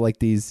because all like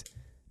these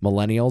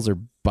millennials are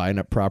buying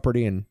up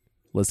property and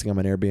listing them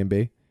on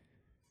Airbnb.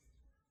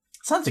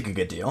 Sounds like a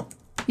good deal.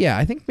 Yeah,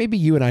 I think maybe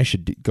you and I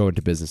should go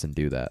into business and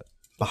do that.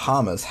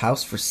 Bahamas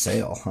house for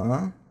sale,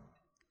 huh?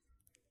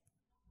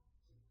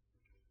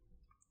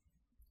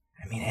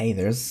 I mean, hey,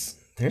 there's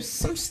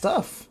some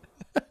stuff.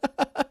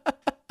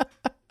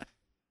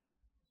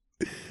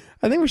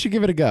 I think we should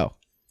give it a go.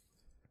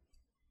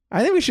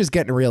 I think we should just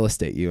get into real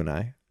estate, you and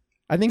I.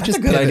 I think That's just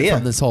a good pivot idea.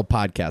 from this whole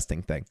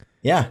podcasting thing.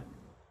 Yeah.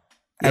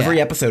 Every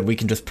Yeah. episode we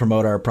can just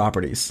promote our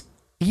properties.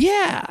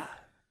 Yeah.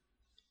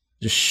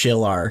 Just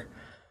shill our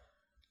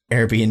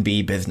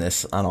Airbnb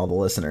business on all the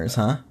listeners,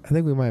 huh? I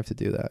think we might have to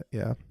do that.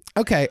 Yeah.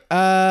 Okay.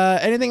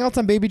 Anything else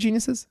on Baby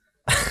Geniuses?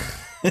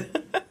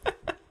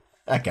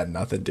 I got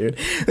nothing, dude.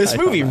 This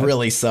movie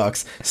really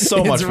sucks.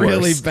 So much It's worse.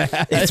 really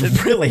bad.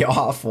 It's really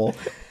awful.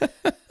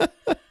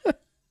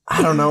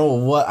 I don't know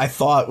what I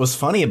thought was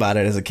funny about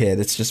it as a kid.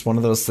 It's just one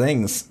of those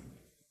things.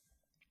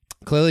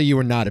 Clearly, you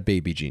were not a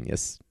baby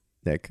genius,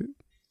 Nick.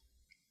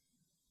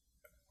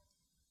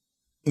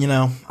 You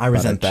know, I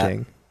resent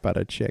that.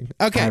 Bada ching.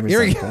 I Okay, here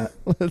we resent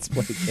go. Let's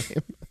play the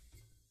game.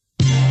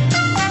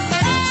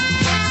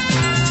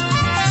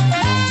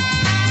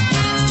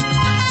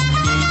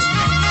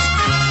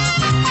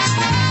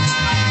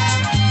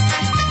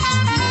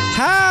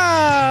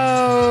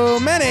 How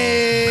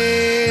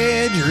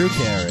many Drew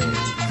Carey?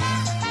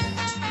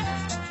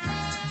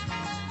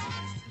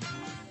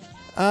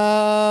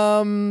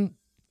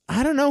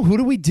 I don't know. Who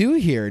do we do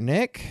here,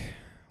 Nick?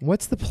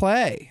 What's the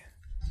play?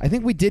 I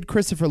think we did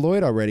Christopher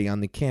Lloyd already on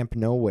the Camp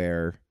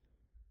Nowhere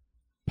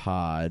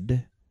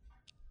pod.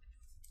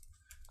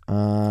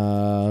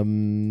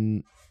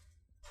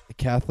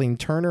 Kathleen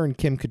Turner and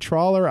Kim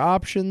Cattrall are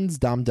options.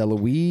 Dom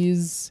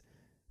DeLuise.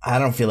 I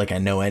don't feel like I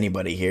know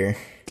anybody here.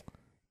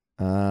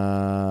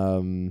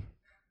 Are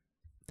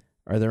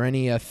there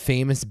any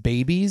famous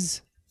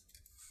babies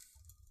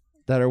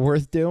that are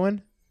worth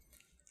doing?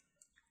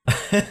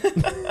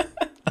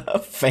 A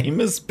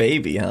famous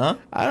baby, huh?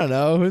 I don't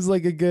know. Who's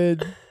like a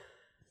good...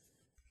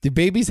 Do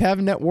babies have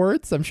net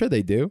worths? I'm sure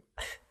they do.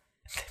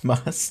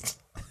 Must.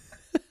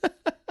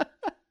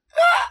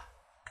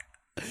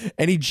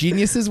 Any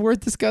geniuses worth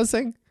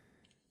discussing?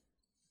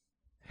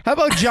 How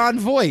about John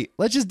Voight?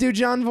 Let's just do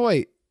John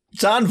Voight.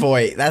 John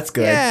Voight. That's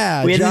good.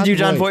 Yeah, we had John to do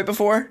John Voight. Voight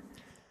before?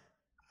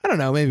 I don't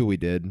know. Maybe we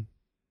did,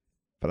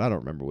 but I don't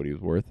remember what he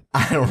was worth.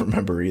 I don't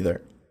remember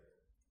either.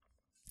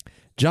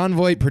 John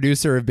Voight,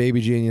 producer of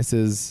Baby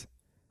Geniuses,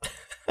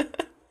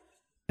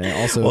 and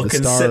also Well, the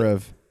star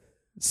of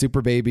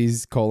Super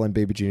Babies: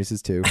 Baby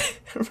Geniuses 2.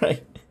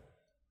 Right.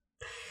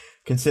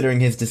 Considering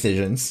his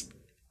decisions.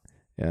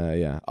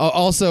 Yeah.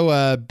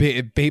 Also,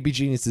 Baby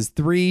Geniuses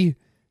 3,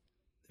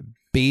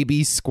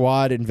 Baby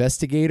Squad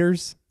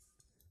Investigators,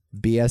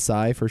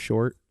 BSI for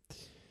short.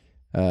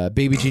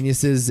 Baby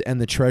Geniuses and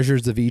the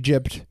Treasures of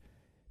Egypt,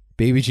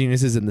 Baby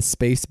Geniuses and the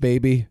Space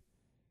Baby.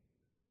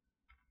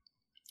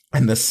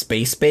 And the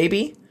Space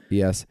Baby?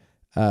 Yes.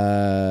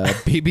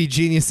 Baby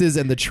Geniuses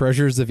and the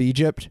Treasures of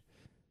Egypt.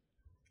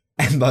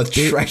 And the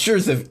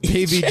Treasures of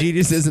Egypt? Baby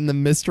Geniuses and the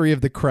Mystery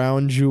of the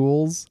Crown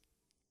Jewels.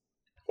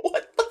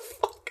 What the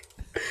fuck?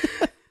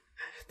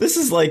 This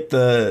is like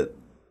the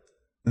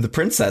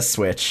Princess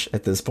Switch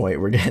at this point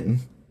we're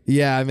getting.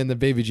 Yeah, I'm in the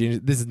Baby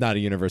Genius. This is not a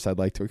universe I'd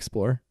like to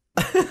explore.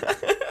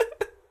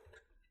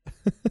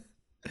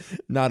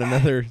 Not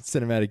another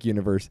cinematic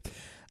universe.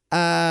 All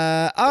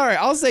right,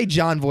 I'll say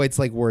John Voight's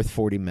like worth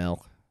 40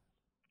 mil.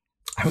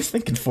 I was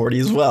thinking 40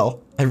 as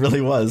well. I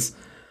really was.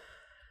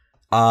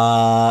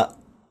 I'll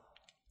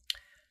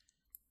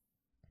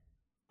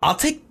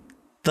take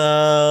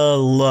the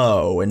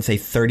low and say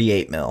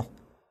 38 mil.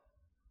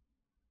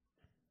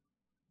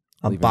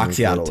 I'll box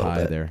you out a little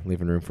bit. There,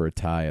 leaving room for a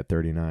tie at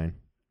 39.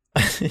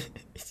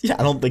 Yeah,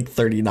 I don't think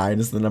 39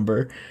 is the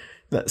number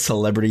that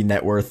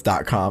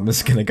celebritynetworth.com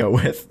is going to go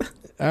with.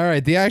 All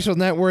right, the actual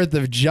net worth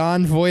of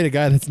John Voight, a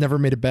guy that's never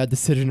made a bad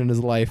decision in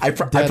his life. I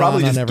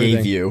probably just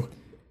gave you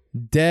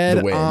dead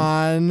the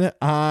win.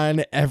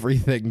 on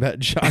everything that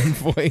John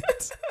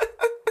Voight.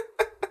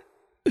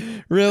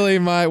 Really,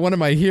 one of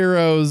my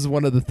heroes,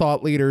 one of the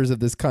thought leaders of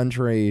this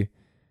country.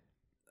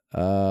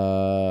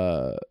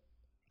 Oscar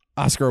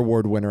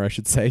Award winner, I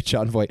should say,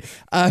 John Voight.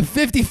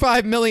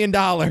 $55 million.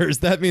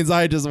 That means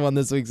I just won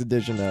this week's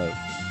edition of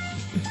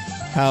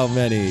How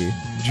Many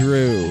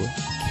Drew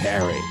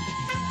Carey.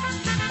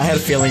 I had a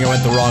feeling I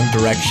went the wrong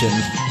direction.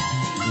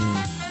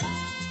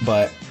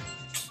 But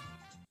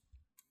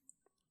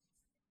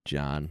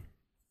John.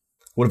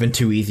 Would have been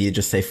too easy to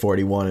just say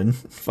 41 and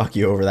fuck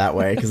you over that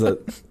way, because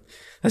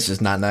that's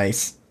just not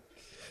nice.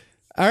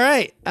 All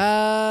right.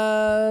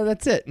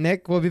 That's it,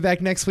 Nick. We'll be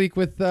back next week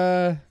with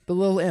the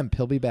little imp.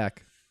 He'll be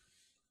back.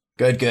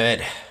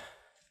 Good.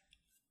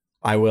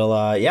 I will,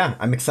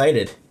 I'm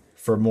excited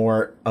for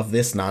more of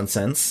this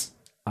nonsense.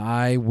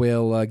 I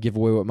will give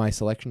away what my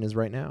selection is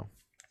right now.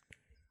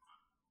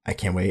 I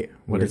can't wait.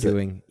 We're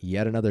doing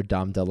yet another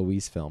Dom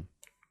DeLuise film.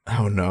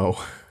 Oh, no.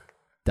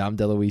 Dom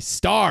DeLuise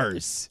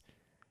stars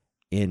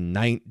in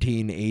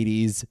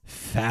 1980s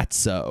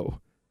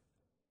Fatso.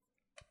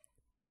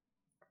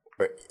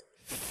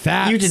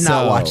 Fatso. You did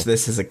not watch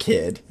this as a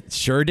kid.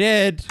 Sure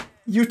did.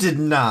 You did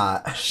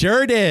not.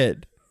 Sure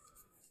did.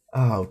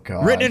 Oh,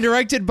 God. Written and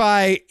directed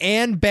by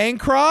Anne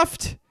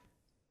Bancroft,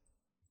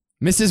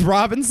 Mrs.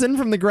 Robinson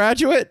from The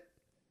Graduate.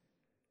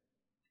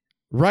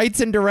 Writes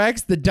and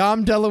directs the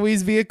Dom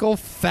DeLuise vehicle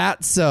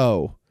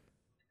Fatso.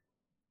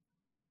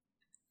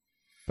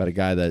 About a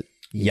guy that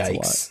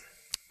eats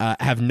a lot.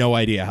 Have no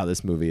idea how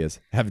this movie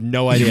is. Have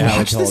no idea how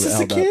it's held this as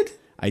a kid? up.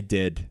 I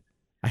did.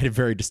 I had a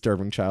very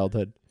disturbing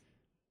childhood.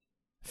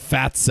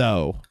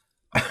 Fatso.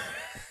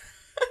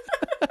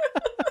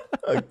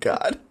 Oh,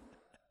 God.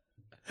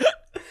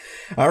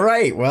 All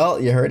right.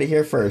 Well, you heard it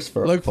here first.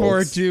 Look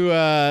forward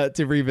to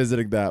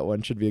revisiting that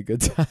one. Should be a good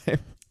time.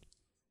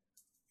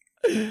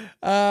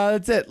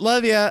 That's it.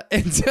 Love ya.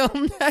 Until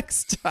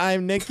next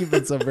time, Nick, you've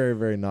been so very,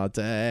 very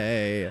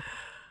naughty.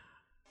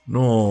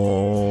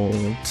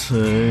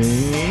 Naughty.